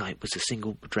thing in sight was a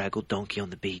single bedraggled donkey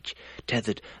on the beach,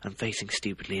 tethered and facing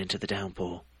stupidly into the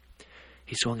downpour.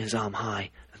 He swung his arm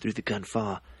high and threw the gun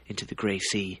far into the grey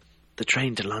sea. The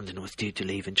train to London was due to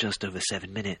leave in just over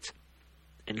 7 minutes.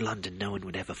 In London, no one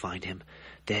would ever find him.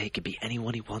 There he could be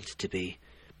anyone he wanted to be.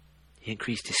 He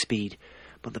increased his speed,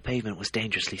 but the pavement was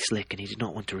dangerously slick and he did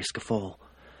not want to risk a fall.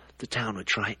 The town would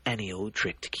try any old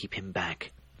trick to keep him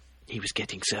back. He was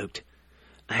getting soaked.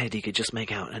 Ahead he could just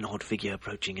make out an odd figure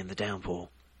approaching in the downpour.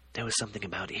 There was something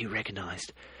about it he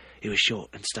recognized. It was short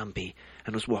and stumpy,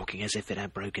 and was walking as if it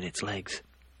had broken its legs.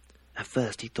 At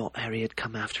first he thought Harry had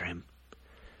come after him.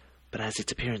 But as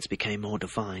its appearance became more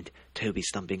defined, Toby's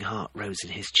thumping heart rose in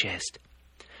his chest.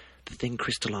 The thing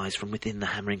crystallized from within the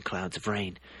hammering clouds of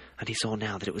rain, and he saw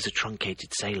now that it was a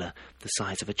truncated sailor, the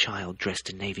size of a child dressed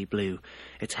in navy blue,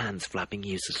 its hands flapping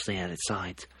uselessly at its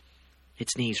sides,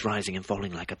 its knees rising and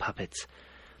falling like a puppet's.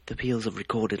 The peals of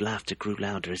recorded laughter grew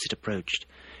louder as it approached.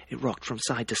 It rocked from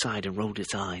side to side and rolled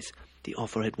its eyes. The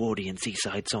off-her Edwardian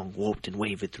seaside song warped and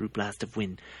wavered through blast of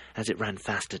wind as it ran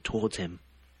faster towards him.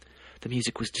 The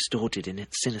music was distorted and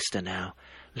it's sinister now,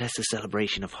 less a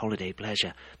celebration of holiday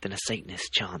pleasure than a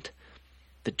Satanist chant.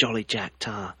 The Jolly Jack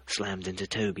tar slammed into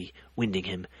Toby, winding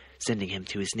him, sending him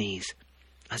to his knees.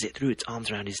 As it threw its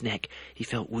arms around his neck, he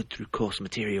felt wood through coarse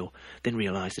material, then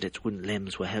realized that its wooden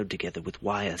limbs were held together with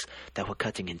wires that were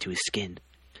cutting into his skin.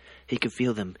 He could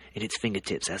feel them in its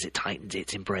fingertips as it tightened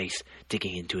its embrace,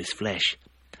 digging into his flesh.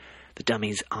 The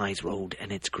dummy's eyes rolled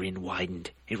and its grin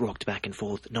widened. It rocked back and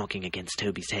forth, knocking against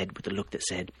Toby's head with a look that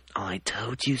said, "I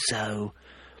told you so."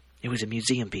 It was a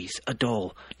museum piece, a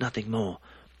doll, nothing more.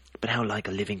 But how like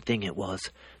a living thing it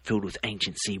was, filled with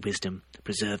ancient sea wisdom,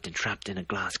 preserved and trapped in a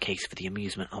glass case for the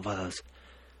amusement of others.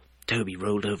 Toby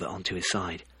rolled over onto his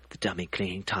side, the dummy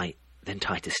clinging tight, then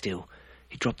tighter still.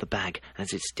 He dropped the bag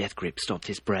as its death grip stopped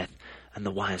his breath, and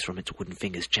the wires from its wooden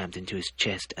fingers jammed into his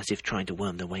chest as if trying to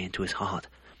worm their way into his heart.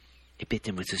 It bit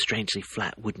him with a strangely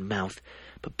flat wooden mouth,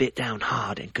 but bit down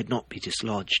hard and could not be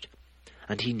dislodged.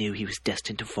 And he knew he was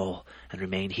destined to fall and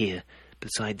remain here,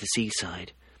 beside the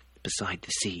seaside, beside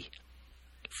the sea.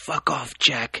 "Fuck off,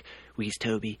 Jack," wheezed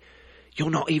Toby.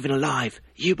 "You're not even alive.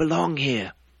 You belong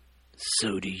here."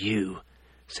 "So do you,"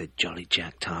 said Jolly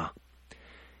Jack Tar.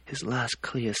 His last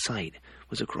clear sight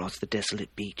was across the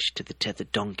desolate beach to the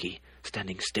tethered donkey,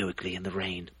 standing stoically in the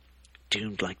rain,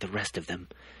 doomed like the rest of them,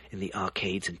 in the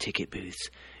arcades and ticket booths,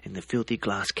 in the filthy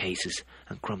glass cases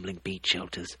and crumbling beach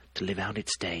shelters, to live out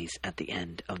its days at the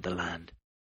end of the land.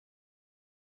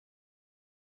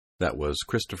 That was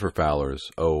Christopher Fowler's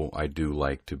 "Oh, I Do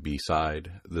Like to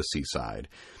Be-Side, the Seaside,"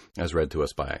 as read to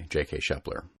us by J.K.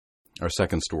 Shepler. Our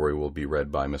second story will be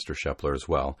read by Mr. Shepler as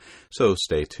well, so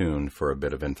stay tuned for a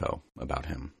bit of info about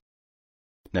him.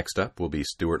 Next up will be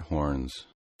Stuart Horne's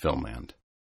Filmland.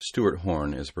 Stuart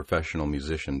Horne is a professional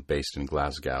musician based in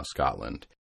Glasgow, Scotland.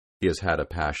 He has had a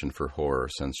passion for horror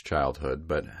since childhood,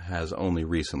 but has only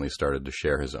recently started to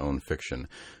share his own fiction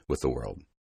with the world.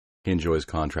 He enjoys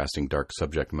contrasting dark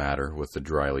subject matter with the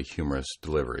dryly humorous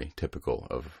delivery typical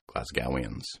of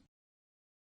Glasgowians.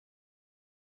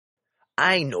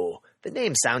 I know, the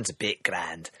name sounds a bit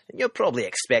grand, and you're probably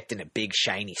expecting a big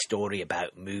shiny story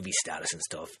about movie stars and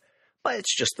stuff, but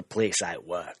it's just the place I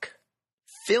work.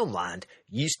 Filmland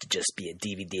used to just be a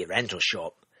DVD rental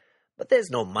shop, but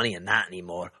there's no money in that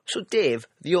anymore, so Dave,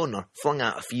 the owner, flung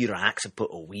out a few racks and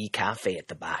put a wee cafe at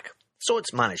the back, so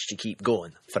it's managed to keep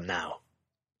going for now.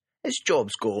 As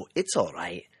jobs go, it's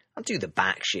alright. I do the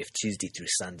back shift Tuesday through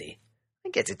Sunday. I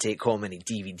get to take home any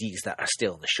DVDs that are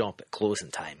still in the shop at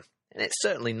closing time, and it's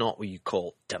certainly not what you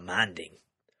call demanding.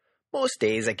 Most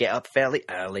days I get up fairly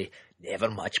early, never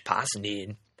much past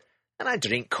noon, and I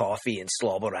drink coffee and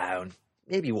slob around,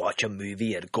 maybe watch a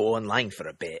movie or go online for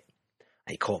a bit.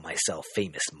 I call myself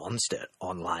Famous Monster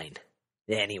online.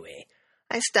 Anyway,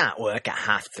 I start work at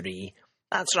 3:30.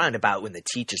 That's round about when the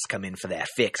teachers come in for their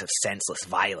fix of senseless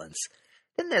violence.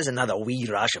 Then there's another wee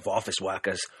rush of office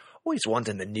workers, always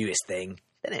wanting the newest thing.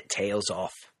 Then it tails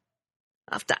off.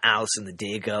 After Alison the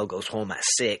day girl goes home at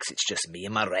 6, it's just me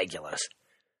and my regulars.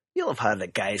 You'll have heard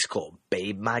of guys called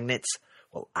babe magnets.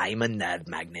 Well, I'm a nerd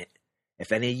magnet.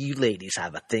 If any of you ladies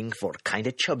have a thing for kind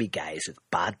of chubby guys with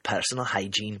bad personal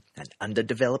hygiene and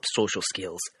underdeveloped social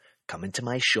skills, come into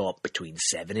my shop between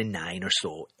 7 and 9 or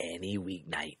so any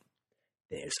weeknight.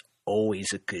 There's always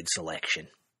a good selection.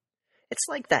 It's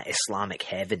like that Islamic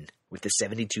heaven with the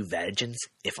 72 virgins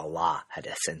if Allah had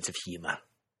a sense of humour.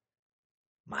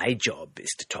 My job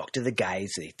is to talk to the guys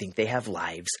they think they have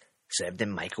lives, serve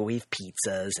them microwave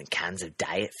pizzas and cans of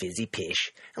diet fizzy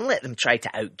pish, and let them try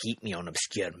to out-geek me on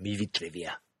obscure movie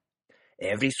trivia.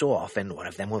 Every so often one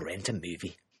of them will rent a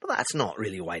movie, but that's not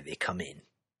really why they come in.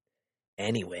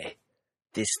 Anyway,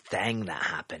 this thing that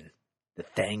happened, the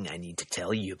thing I need to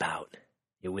tell you about,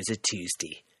 it was a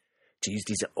Tuesday.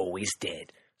 Tuesdays are always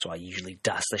dead, so I usually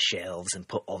dust the shelves and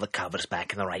put all the covers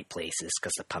back in the right places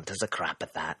because the punters are crap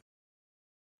at that.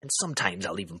 And sometimes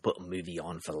I'll even put a movie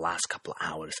on for the last couple of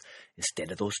hours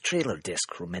instead of those trailer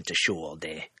discs we're meant to show all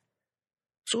day.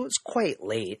 So it's quite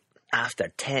late,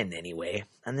 after 10 anyway,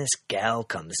 and this gal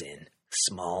comes in,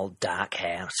 small, dark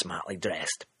hair, smartly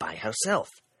dressed, by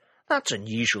herself. That's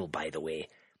unusual, by the way.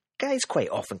 Guys quite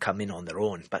often come in on their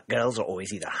own, but girls are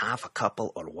always either half a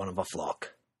couple or one of a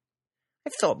flock.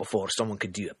 I've thought before someone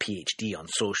could do a PhD on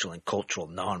social and cultural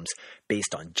norms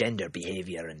based on gender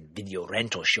behaviour in video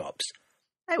rental shops.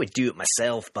 I would do it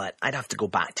myself, but I'd have to go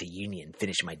back to uni and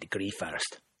finish my degree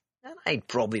first. And I'd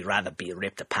probably rather be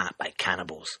ripped apart by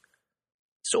cannibals.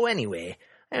 So anyway,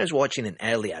 I was watching an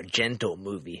early Argento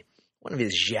movie, one of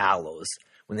his giallos,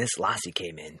 when this lassie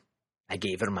came in. I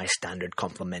gave her my standard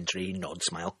complimentary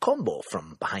nod-smile combo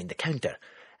from behind the counter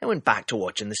and went back to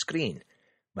watching the screen.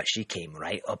 But she came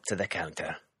right up to the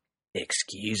counter.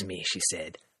 "Excuse me," she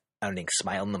said, earning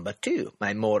smile number 2,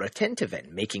 my more attentive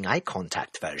and making eye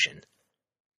contact version.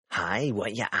 "Hi,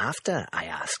 what you after?" I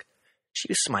asked. She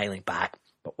was smiling back,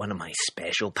 but one of my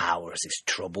special powers is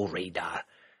trouble radar,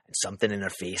 and something in her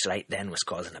face right then was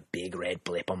causing a big red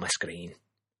blip on my screen.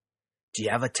 "Do you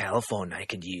have a telephone I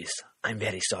could use? I'm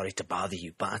very sorry to bother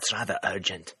you, but it's rather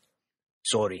urgent."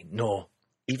 "Sorry, no.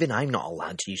 Even I'm not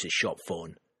allowed to use a shop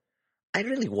phone." I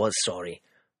really was sorry.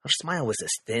 Her smile was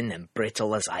as thin and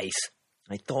brittle as ice.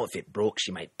 I thought if it broke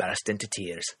she might burst into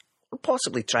tears, or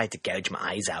possibly try to gouge my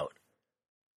eyes out.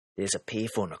 "There's a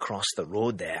payphone across the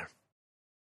road there."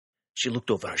 She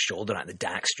looked over her shoulder at the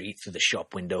dark street through the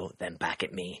shop window, then back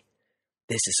at me.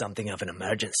 "This is something of an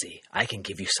emergency. I can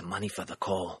give you some money for the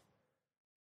call."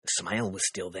 The smile was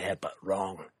still there, but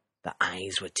wrong. The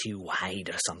eyes were too wide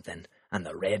or something, and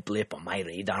the red blip on my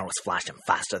radar was flashing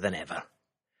faster than ever.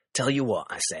 "Tell you what,"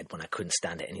 I said when I couldn't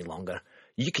stand it any longer.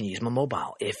 "You can use my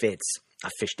mobile if it's—" I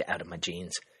fished it out of my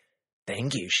jeans.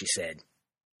 "Thank you," she said.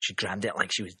 She grabbed it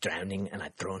like she was drowning and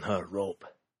I'd thrown her a rope.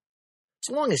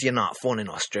 "As long as you're not phoning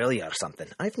Australia or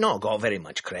something, I've not got very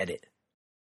much credit."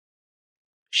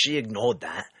 She ignored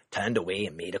that, turned away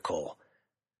and made a call.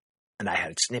 And I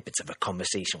heard snippets of a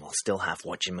conversation while still half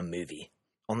watching my movie.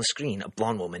 On the screen, a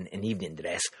blonde woman in evening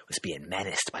dress was being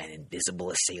menaced by an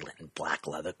invisible assailant in black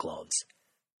leather gloves.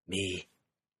 "Me.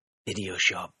 Video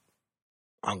shop.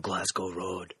 On Glasgow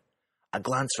Road." I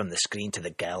glanced from the screen to the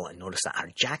girl and noticed that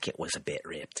her jacket was a bit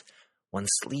ripped. One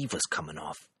sleeve was coming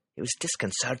off. It was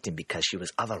disconcerting because she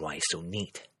was otherwise so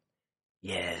neat.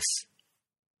 "Yes.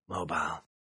 Mobile."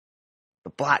 The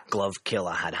black glove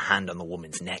killer had a hand on the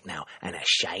woman's neck now, and a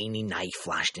shiny knife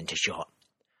flashed into shot.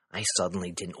 I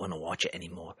suddenly didn't want to watch it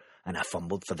anymore, and I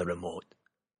fumbled for the remote.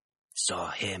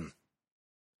 "Saw him."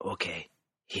 "Okay,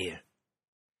 here."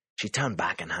 She turned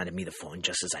back and handed me the phone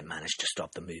just as I managed to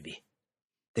stop the movie.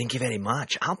 "Thank you very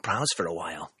much. I'll browse for a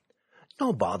while."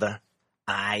 "No bother."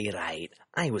 "Aye, right.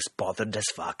 I was bothered as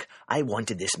fuck. I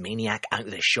wanted this maniac out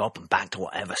of the shop and back to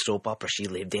whatever soap opera she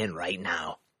lived in right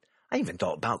now. I even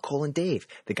thought about calling Dave,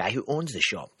 the guy who owns the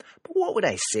shop. But what would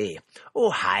I say?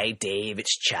 'Oh, hi, Dave,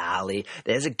 it's Charlie.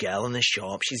 There's a girl in the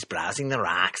shop. She's browsing the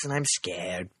racks and I'm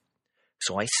scared.'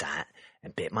 So I sat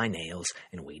and bit my nails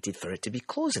and waited for it to be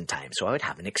closing time so I would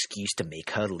have an excuse to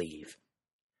make her leave.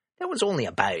 There was only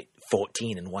about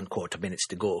 14 1/4 minutes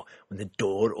to go when the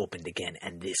door opened again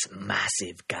and this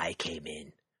massive guy came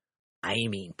in. I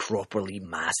mean properly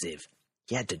massive.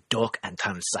 He had to duck and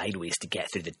turn sideways to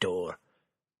get through the door.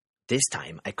 This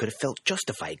time I could have felt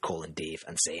justified calling Dave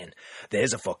and saying,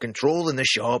 "There's a fucking troll in the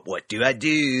shop, what do I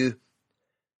do?"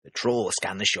 The troll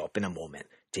scanned the shop in a moment,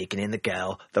 taking in the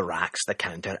girl, the racks, the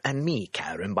counter, and me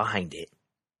cowering behind it.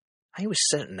 I was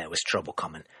certain there was trouble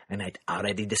coming, and I'd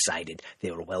already decided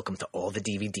they were welcome to all the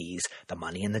DVDs, the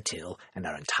money in the till, and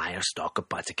our entire stock of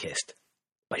Butterkist.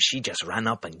 But she just ran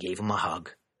up and gave him a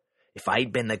hug. If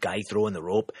I'd been the guy throwing the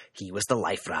rope, he was the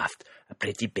life raft, a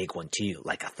pretty big one too,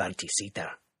 like a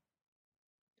 30-seater.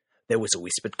 There was a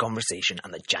whispered conversation,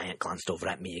 and the giant glanced over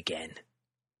at me again.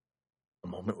 A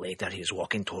moment later, he was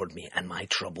walking toward me, and my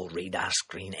trouble radar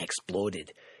screen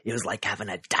exploded. It was like having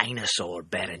a dinosaur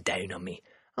bearing down on me,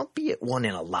 albeit one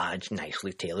in a large,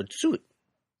 nicely tailored suit.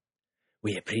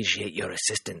 "We appreciate your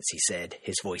assistance," he said,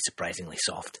 his voice surprisingly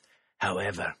soft.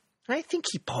 "However," I think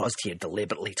he paused here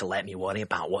deliberately to let me worry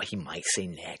about what he might say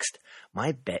next.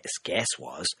 My best guess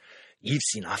was, "You've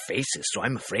seen our faces, so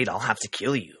I'm afraid I'll have to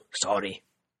kill you. Sorry."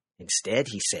 Instead,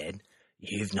 he said,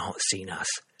 "You've not seen us.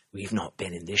 We've not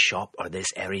been in this shop or this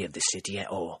area of the city at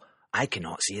all. I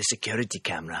cannot see a security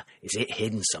camera. Is it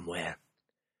hidden somewhere?"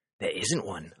 "There isn't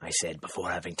one," I said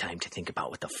before having time to think about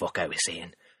what the fuck I was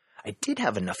saying. I did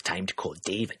have enough time to call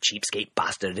Dave a cheapskate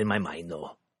bastard in my mind,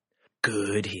 though.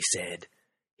 "Good," he said.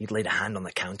 He'd laid a hand on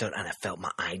the counter, and I felt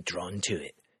my eye drawn to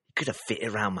it. He could have fit it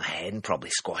around my head and probably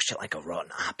squashed it like a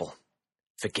rotten apple.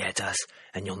 "Forget us,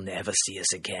 and you'll never see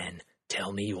us again.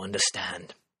 Tell me you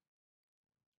understand."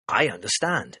 "I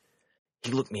understand."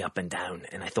 He looked me up and down,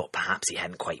 and I thought perhaps he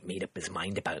hadn't quite made up his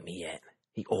mind about me yet.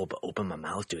 He all but opened my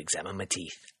mouth to examine my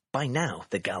teeth. By now,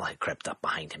 the girl had crept up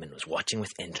behind him and was watching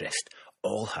with interest.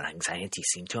 All her anxiety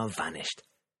seemed to have vanished.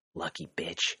 Lucky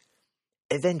bitch.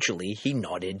 Eventually, he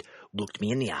nodded, looked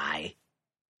me in the eye.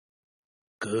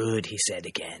 "Good," he said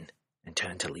again, and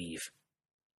turned to leave.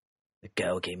 The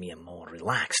girl gave me a more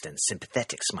relaxed and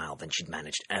sympathetic smile than she'd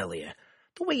managed earlier,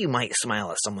 the way you might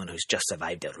smile at someone who's just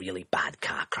survived a really bad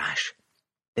car crash.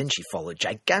 Then she followed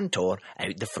Gigantor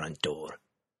out the front door.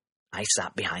 I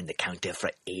sat behind the counter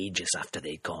for ages after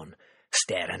they'd gone,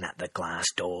 staring at the glass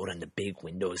door and the big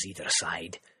windows either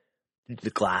side. Through the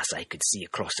glass I could see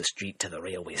across the street to the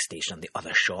railway station and the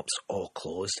other shops, all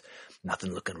closed,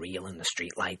 nothing looking real in the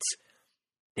streetlights.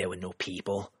 There were no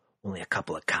people, only a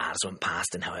couple of cars went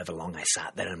past, and however long I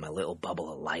sat there in my little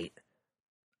bubble of light.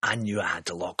 I knew I had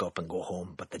to lock up and go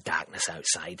home, but the darkness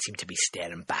outside seemed to be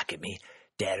staring back at me,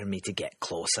 daring me to get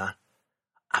closer.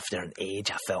 After an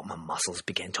age, I felt my muscles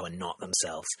begin to unknot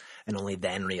themselves, and only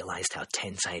then realised how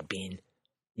tense I had been.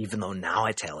 Even though now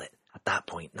I tell it, at that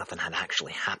point nothing had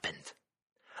actually happened.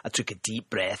 I took a deep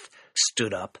breath,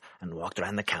 stood up, and walked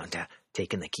around the counter,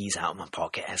 taking the keys out of my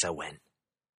pocket as I went.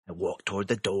 I walked toward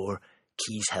the door,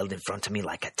 keys held in front of me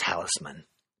like a talisman,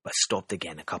 but stopped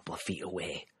again a couple of feet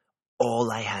away.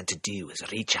 All I had to do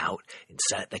was reach out,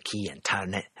 insert the key and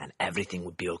turn it, and everything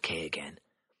would be okay again.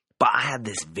 But I had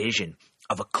this vision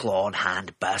of a clawed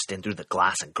hand bursting through the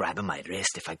glass and grabbing my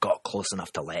wrist if I got close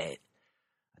enough to let it.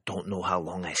 I don't know how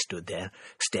long I stood there,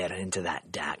 staring into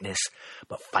that darkness,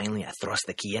 but finally I thrust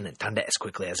the key in and turned it as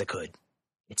quickly as I could.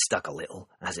 It stuck a little,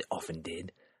 as it often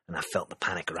did, and I felt the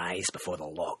panic rise before the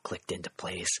lock clicked into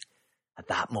place. At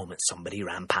that moment, somebody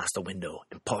ran past the window,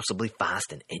 impossibly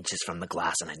fast and inches from the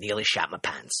glass, and I nearly shat my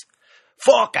pants.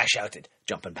 "Fuck!" I shouted,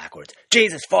 jumping backwards.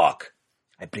 "Jesus, fuck!"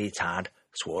 I breathed hard,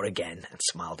 swore again, and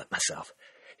smiled at myself.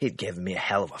 He'd given me a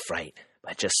hell of a fright,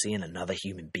 but just seeing another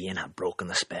human being had broken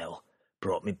the spell,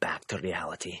 brought me back to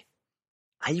reality.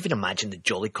 I even imagined the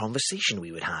jolly conversation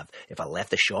we would have if I left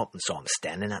the shop and saw him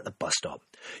standing at the bus stop.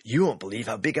 "You won't believe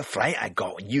how big a fright I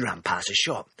got when you ran past the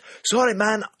shop. Sorry,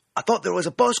 man, I thought there was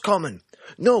a bus coming."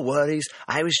 "No worries,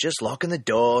 I was just locking the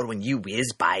door when you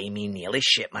whizzed by me, nearly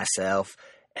shit myself.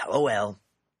 LOL.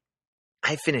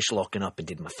 I finished locking up and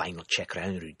did my final check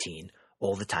round routine,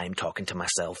 all the time talking to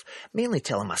myself, mainly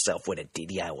telling myself what a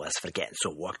diddy I was for getting so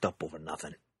worked up over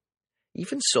nothing.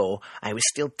 Even so, I was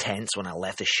still tense when I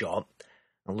left the shop.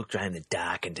 I looked around the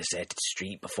dark and deserted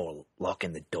street before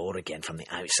locking the door again from the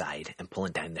outside and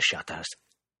pulling down the shutters.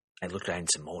 I looked around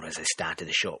some more as I started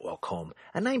the short walk home,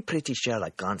 and I'm pretty sure I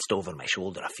glanced over my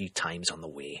shoulder a few times on the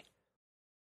way.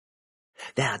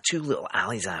 There are two little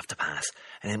alleys I have to pass,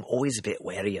 and I'm always a bit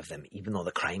wary of them, even though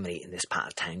the crime rate in this part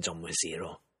of town's almost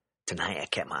zero. Tonight I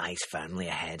kept my eyes firmly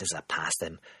ahead as I passed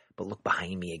them, but looked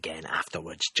behind me again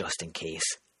afterwards just in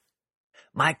case.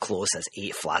 My close has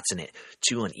 8 flats in it,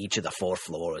 2 on each of the 4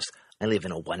 floors. I live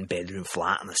in a 1-bedroom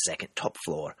flat on the second top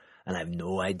floor, and I have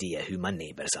no idea who my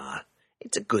neighbours are.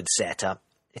 It's a good setup.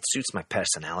 It suits my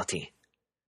personality.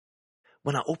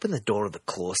 When I opened the door of the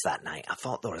close that night, I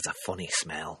thought there was a funny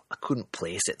smell. I couldn't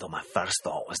place it, though my first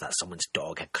thought was that someone's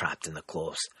dog had crapped in the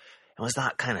close. It was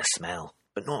that kind of smell,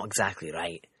 but not exactly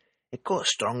right. It got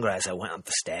stronger as I went up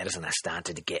the stairs and I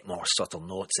started to get more subtle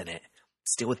notes in it,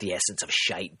 still with the essence of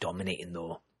shite dominating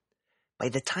though. By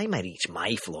the time I reached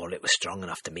my floor, it was strong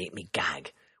enough to make me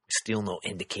gag, with still no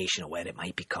indication of where it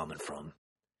might be coming from.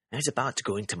 I was about to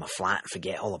go into my flat and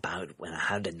forget all about it when I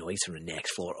heard a noise from the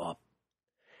next floor up.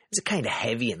 It was a kind of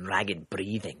heavy and ragged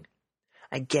breathing.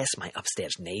 I guess my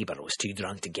upstairs neighbour was too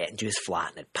drunk to get into his flat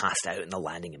and had passed out on the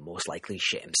landing and most likely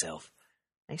shit himself.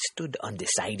 I stood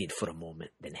undecided for a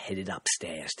moment, then headed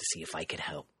upstairs to see if I could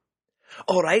help.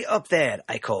 "All right up there,"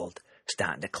 I called,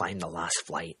 starting to climb the last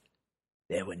flight.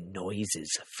 There were noises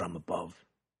from above.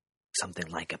 Something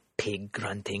like a pig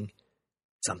grunting,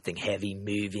 something heavy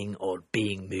moving or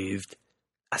being moved,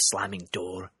 a slamming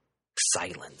door,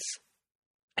 silence.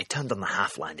 I turned on the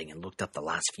half landing and looked up the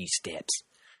last few steps.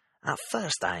 At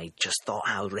first I just thought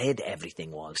how red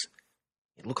everything was.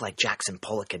 It looked like Jackson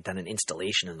Pollock had done an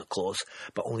installation in the clothes,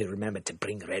 but only remembered to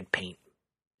bring red paint.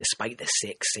 Despite the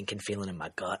sick, sinking feeling in my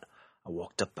gut, I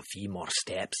walked up a few more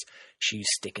steps, shoes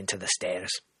sticking to the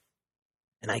stairs.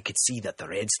 And I could see that the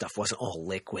red stuff wasn't all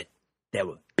liquid. There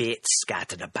were bits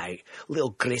scattered about,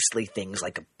 little gristly things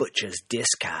like a butcher's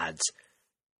discards.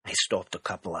 I stopped a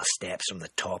couple of steps from the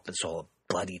top and saw a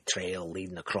bloody trail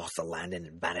leading across the landing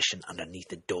and vanishing underneath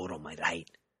the door on my right.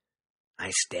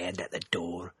 I stared at the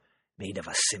door, made of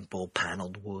a simple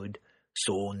panelled wood,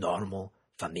 so normal,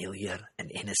 familiar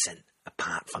and innocent,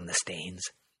 apart from the stains.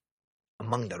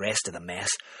 Among the rest of the mess,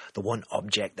 the one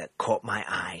object that caught my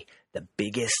eye, the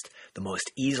biggest, the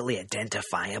most easily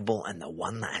identifiable, and the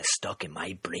one that has stuck in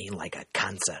my brain like a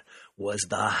cancer, was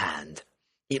the hand.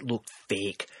 It looked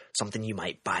fake, something you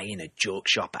might buy in a joke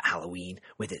shop at Halloween,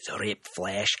 with its ripped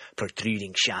flesh,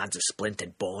 protruding shards of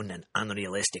splintered bone, and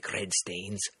unrealistic red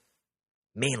stains.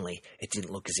 Mainly, it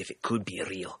didn't look as if it could be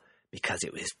real, because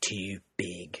it was too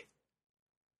big.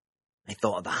 I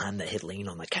thought of the hand that had lain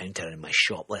on the counter in my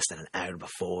shop less than an hour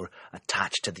before,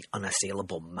 attached to the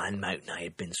unassailable man-mountain I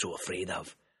had been so afraid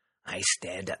of. I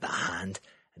stared at the hand,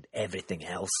 and everything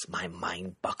else, my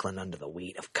mind buckling under the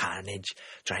weight of carnage,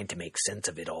 trying to make sense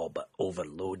of it all, but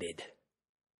overloaded.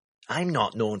 I'm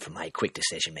not known for my quick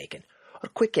decision-making, or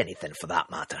quick anything for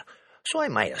that matter, so I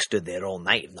might have stood there all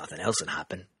night if nothing else had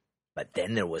happened. But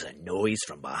then there was a noise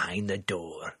from behind the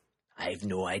door. I've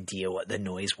no idea what the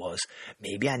noise was.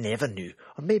 Maybe I never knew,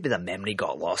 or maybe the memory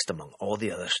got lost among all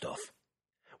the other stuff.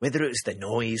 Whether it was the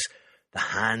noise, the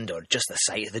hand, or just the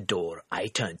sight of the door, I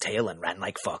turned tail and ran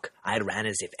like fuck. I ran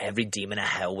as if every demon of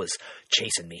hell was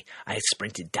chasing me. I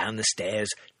sprinted down the stairs,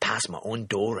 past my own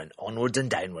door, and onwards and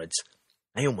downwards.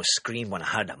 I almost screamed when I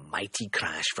heard a mighty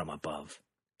crash from above.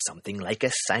 Something like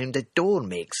a sound a door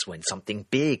makes when something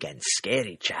big and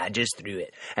scary charges through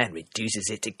it and reduces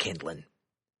it to kindling.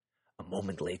 A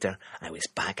moment later, I was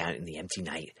back out in the empty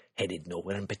night, headed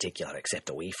nowhere in particular except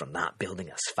away from that building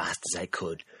as fast as I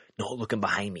could, not looking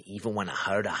behind me even when I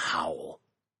heard a howl.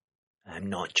 I'm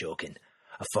not joking.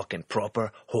 A fucking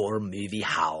proper horror movie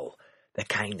howl. The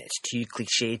kind that's too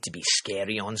cliched to be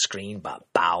scary on screen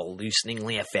but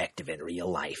bowel-looseningly effective in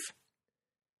real life.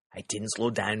 I didn't slow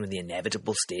down when the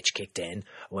inevitable stitch kicked in,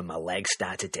 or when my legs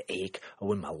started to ache, or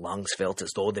when my lungs felt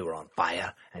as though they were on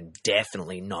fire, and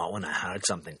definitely not when I heard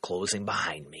something closing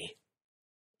behind me.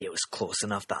 It was close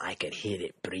enough that I could hear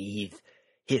it breathe,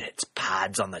 hear its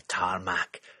pads on the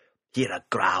tarmac, hear a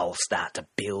growl start to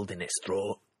build in its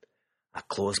throat. I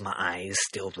closed my eyes,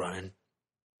 still running,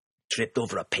 tripped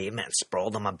over a pavement and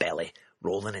sprawled on my belly,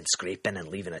 rolling and scraping and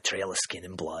leaving a trail of skin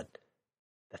and blood.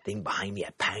 The thing behind me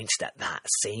had pounced at that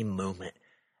same moment,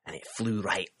 and it flew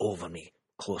right over me,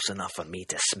 close enough for me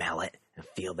to smell it and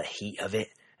feel the heat of it,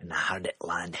 and I heard it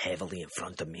land heavily in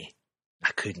front of me.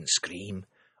 I couldn't scream,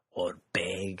 or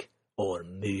beg, or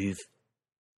move.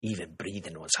 Even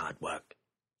breathing was hard work.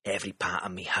 Every part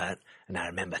of me hurt, and I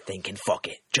remember thinking, fuck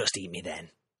it, just eat me then.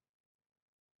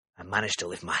 I managed to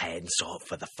lift my head and saw it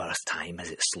for the first time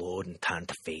as it slowed and turned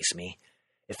to face me.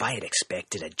 If I had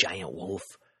expected a giant wolf,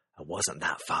 I wasn't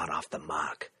that far off the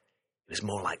mark. It was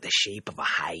more like the shape of a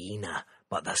hyena,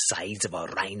 but the size of a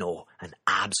rhino, and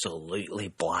absolutely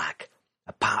black,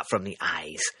 apart from the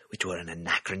eyes, which were an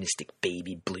anachronistic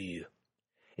baby blue.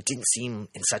 It didn't seem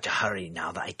in such a hurry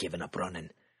now that I'd given up running,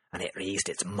 and it raised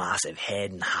its massive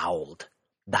head and howled.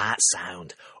 That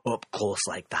sound, up close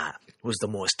like that, was the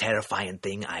most terrifying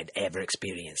thing I'd ever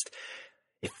experienced.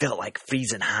 It felt like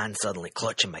freezing hands suddenly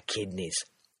clutching my kidneys,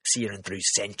 searing through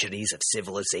centuries of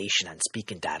civilization and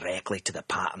speaking directly to the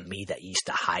part of me that used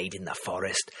to hide in the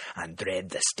forest and dread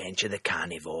the stench of the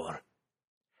carnivore.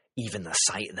 Even the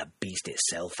sight of the beast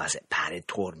itself as it padded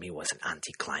toward me was an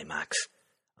anticlimax.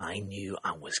 I knew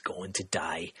I was going to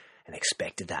die and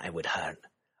expected that it would hurt.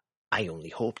 I only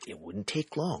hoped it wouldn't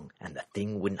take long and the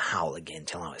thing wouldn't howl again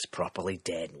till I was properly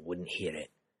dead and wouldn't hear it.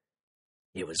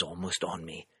 It was almost on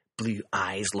me, blue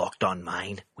eyes locked on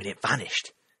mine, when it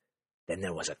vanished. Then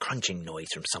there was a crunching noise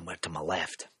from somewhere to my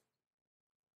left.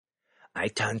 I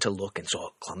turned to look and saw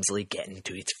it clumsily getting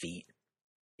to its feet.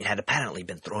 It had apparently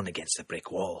been thrown against the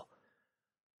brick wall.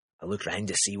 I looked round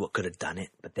to see what could have done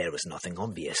it, but there was nothing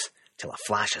obvious, till a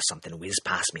flash of something whizzed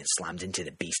past me and slammed into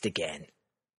the beast again.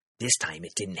 This time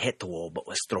it didn't hit the wall, but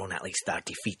was thrown at least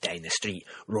 30 feet down the street,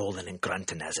 rolling and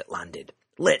grunting as it landed.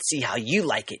 "Let's see how you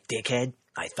like it, dickhead,"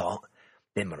 I thought.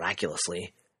 Then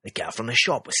miraculously, the girl from the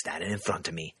shop was standing in front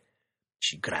of me.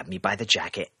 She grabbed me by the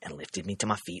jacket and lifted me to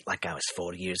my feet like I was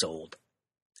 4 years old.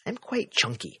 I'm quite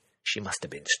chunky. She must have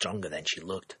been stronger than she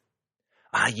looked.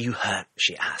 "Are you hurt?"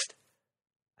 she asked.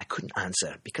 I couldn't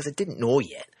answer because I didn't know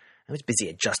yet. I was busy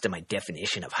adjusting my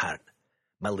definition of hurt.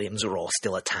 My limbs were all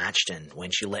still attached, and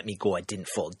when she let me go I didn't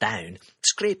fall down.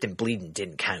 Scraped and bleeding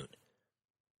didn't count.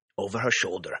 Over her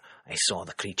shoulder, I saw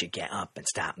the creature get up and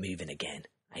start moving again.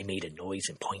 I made a noise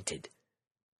and pointed.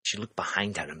 She looked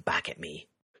behind her and back at me.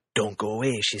 "Don't go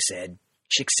away," she said.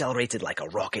 She accelerated like a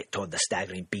rocket toward the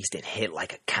staggering beast and hit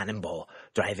like a cannonball,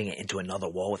 driving it into another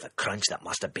wall with a crunch that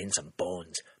must have been some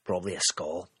bones, probably a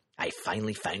skull. I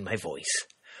finally found my voice.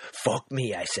 "Fuck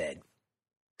me," I said.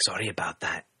 "Sorry about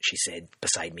that," she said,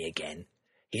 beside me again.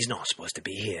 "He's not supposed to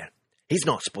be here. He's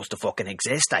not supposed to fucking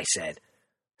exist," I said,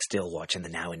 still watching the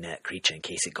now inert creature in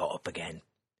case it got up again.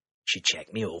 She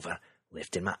checked me over,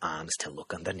 lifting my arms to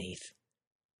look underneath.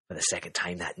 For the second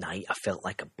time that night, I felt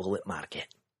like a bullet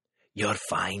market. "You're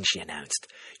fine," she announced.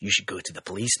 "You should go to the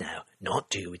police now.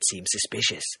 Not to would seem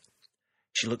suspicious."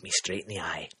 She looked me straight in the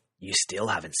eye. "You still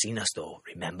haven't seen us, though,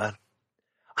 remember?"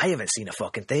 "I haven't seen a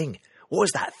fucking thing. What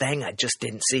was that thing I just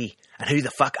didn't see? And who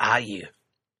the fuck are you?"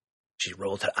 She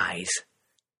rolled her eyes.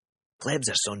 "Plebs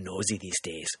are so nosy these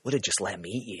days. Would have just let me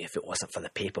eat you if it wasn't for the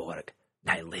paperwork.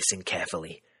 Now listen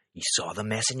carefully. You saw the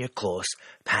mess in your clothes,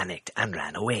 panicked, and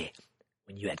ran away.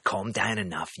 When you had calmed down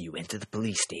enough, you went to the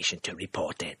police station to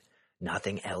report it.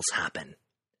 Nothing else happened."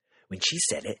 When she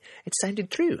said it, it sounded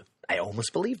true. I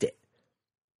almost believed it.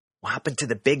 "What happened to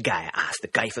the big guy?" I asked, "the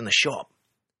guy from the shop."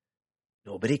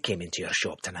 "Nobody came into your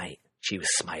shop tonight." She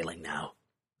was smiling now.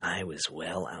 I was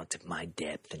well out of my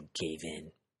depth and gave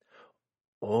in.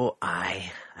 "Oh,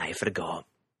 I forgot."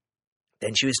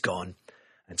 Then she was gone,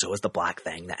 and so was the black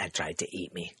thing that had tried to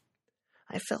eat me.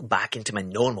 I fell back into my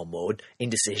normal mode,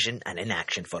 indecision and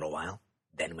inaction for a while,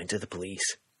 then went to the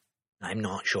police. I'm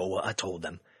not sure what I told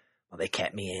them, but they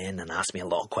kept me in and asked me a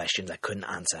lot of questions I couldn't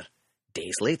answer.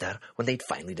 Days later, when they'd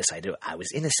finally decided I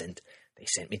was innocent, they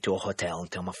sent me to a hotel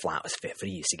until my flat was fit for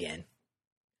use again.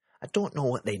 I don't know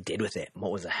what they did with it, but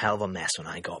it was a hell of a mess when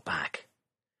I got back.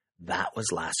 That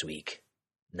was last week.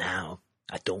 Now,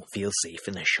 I don't feel safe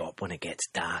in the shop when it gets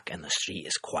dark and the street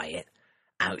is quiet.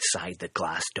 Outside the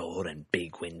glass door and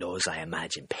big windows, I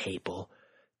imagine people,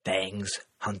 things,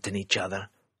 hunting each other.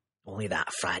 Only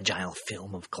that fragile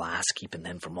film of glass keeping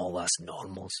them from all us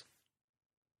normals.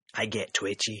 I get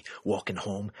twitchy walking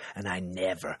home, and I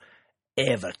never,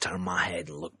 ever turn my head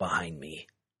and look behind me.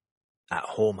 At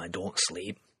home I don't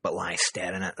sleep, but lie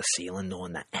staring at the ceiling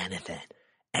knowing that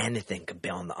anything could be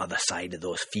on the other side of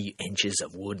those few inches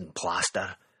of wood and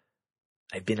plaster.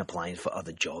 I've been applying for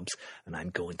other jobs, and I'm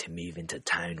going to move into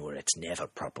town where it's never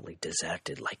properly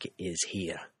deserted like it is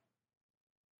here.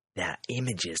 There are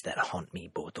images that haunt me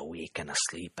both awake and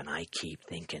asleep, and I keep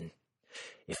thinking,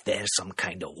 if there's some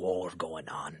kind of war going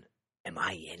on, am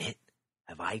I in it?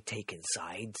 Have I taken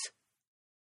sides?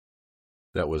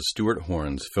 That was Stuart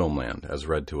Horn's Filmland, as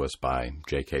read to us by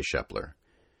J.K. Shepler.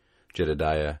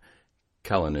 Jedediah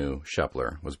Kalanu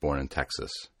Shepler was born in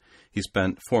Texas. He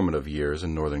spent formative years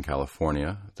in Northern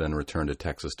California, then returned to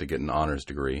Texas to get an honors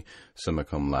degree, summa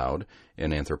cum laude,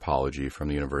 in anthropology from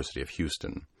the University of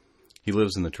Houston. He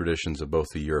lives in the traditions of both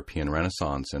the European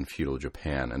Renaissance and feudal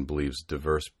Japan and believes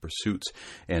diverse pursuits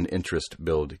and interest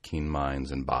build keen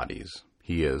minds and bodies.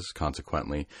 He is,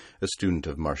 consequently, a student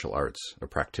of martial arts, a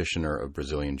practitioner of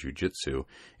Brazilian Jiu-Jitsu,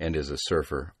 and is a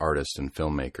surfer, artist, and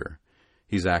filmmaker.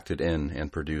 He's acted in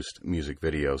and produced music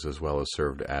videos as well as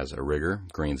served as a rigger,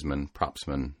 greensman,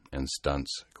 propsman, and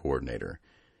stunts coordinator.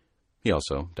 He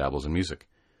also dabbles in music.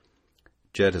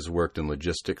 Jed has worked in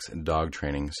logistics, dog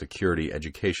training, security,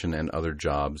 education, and other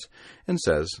jobs, and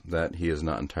says that he is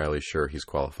not entirely sure he's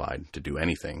qualified to do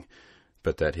anything,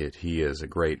 but that he is a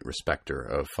great respecter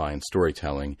of fine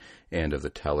storytelling and of the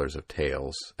tellers of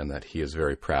tales, and that he is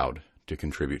very proud to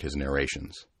contribute his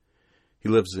narrations. He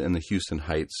lives in the Houston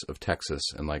Heights of Texas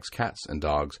and likes cats and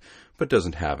dogs, but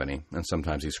doesn't have any, and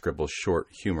sometimes he scribbles short,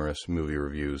 humorous movie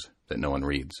reviews that no one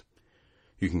reads.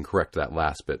 You can correct that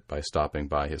last bit by stopping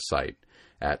by his site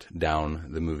at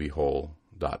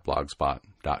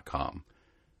downthemoviehole.blogspot.com.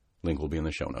 Link will be in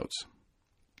the show notes.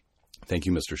 Thank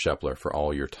you, Mr. Shepler, for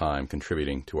all your time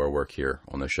contributing to our work here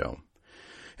on the show.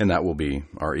 And that will be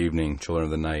our evening, Children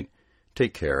of the Night.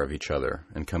 Take care of each other,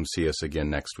 and come see us again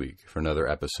next week for another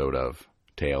episode of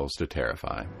Tales to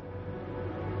Terrify.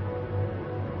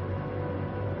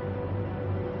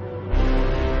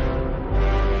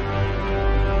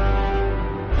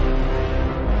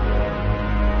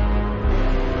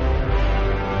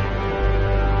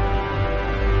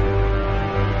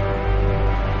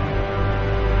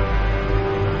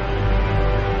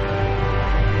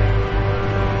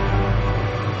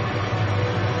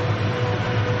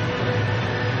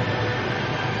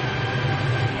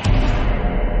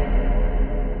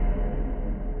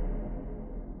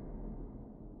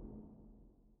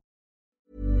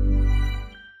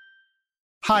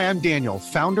 Hi, I'm Daniel,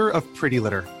 founder of Pretty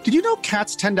Litter. Did you know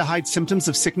cats tend to hide symptoms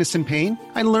of sickness and pain?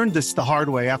 I learned this the hard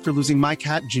way after losing my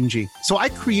cat, Gingy. So I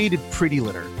created Pretty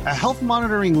Litter, a health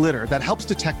monitoring litter that helps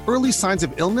detect early signs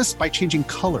of illness by changing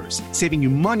colors, saving you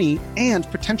money and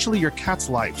potentially your cat's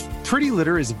life. Pretty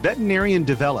Litter is veterinarian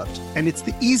developed, and it's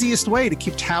the easiest way to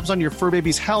keep tabs on your fur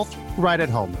baby's health right at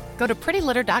home. Go to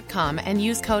prettylitter.com and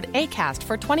use code ACAST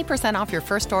for 20% off your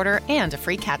first order and a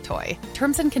free cat toy.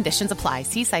 Terms and conditions apply.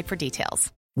 See site for details.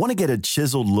 Want to get a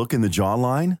chiseled look in the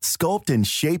jawline? Sculpt and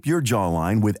shape your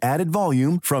jawline with added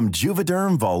volume from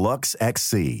Juvederm Volux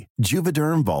XC.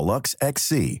 Juvederm Volux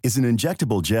XC is an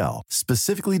injectable gel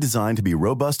specifically designed to be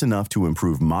robust enough to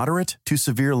improve moderate to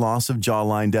severe loss of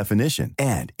jawline definition.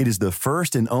 And it is the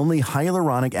first and only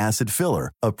hyaluronic acid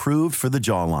filler approved for the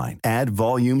jawline. Add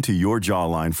volume to your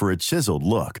jawline for a chiseled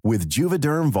look with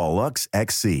Juvederm Volux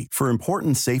XC. For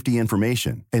important safety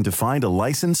information and to find a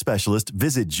licensed specialist,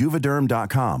 visit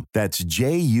Juvederm.com. That's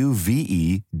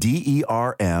Juvederm.com.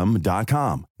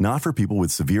 Not for people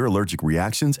with severe allergic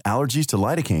reactions, allergies to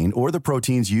lidocaine, or the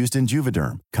proteins used in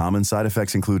Juvederm. Common side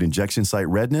effects include injection site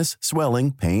redness,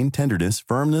 swelling, pain, tenderness,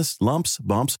 firmness, lumps,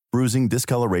 bumps, bruising,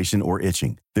 discoloration, or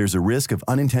itching. There's a risk of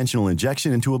unintentional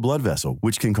injection into a blood vessel,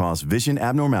 which can cause vision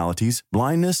abnormalities,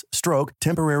 blindness, stroke,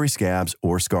 temporary scabs,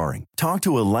 or scarring. Talk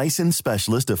to a licensed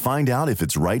specialist to find out if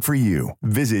it's right for you.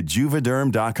 Visit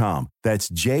Juvederm.com. That's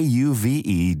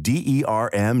Juvederm.com.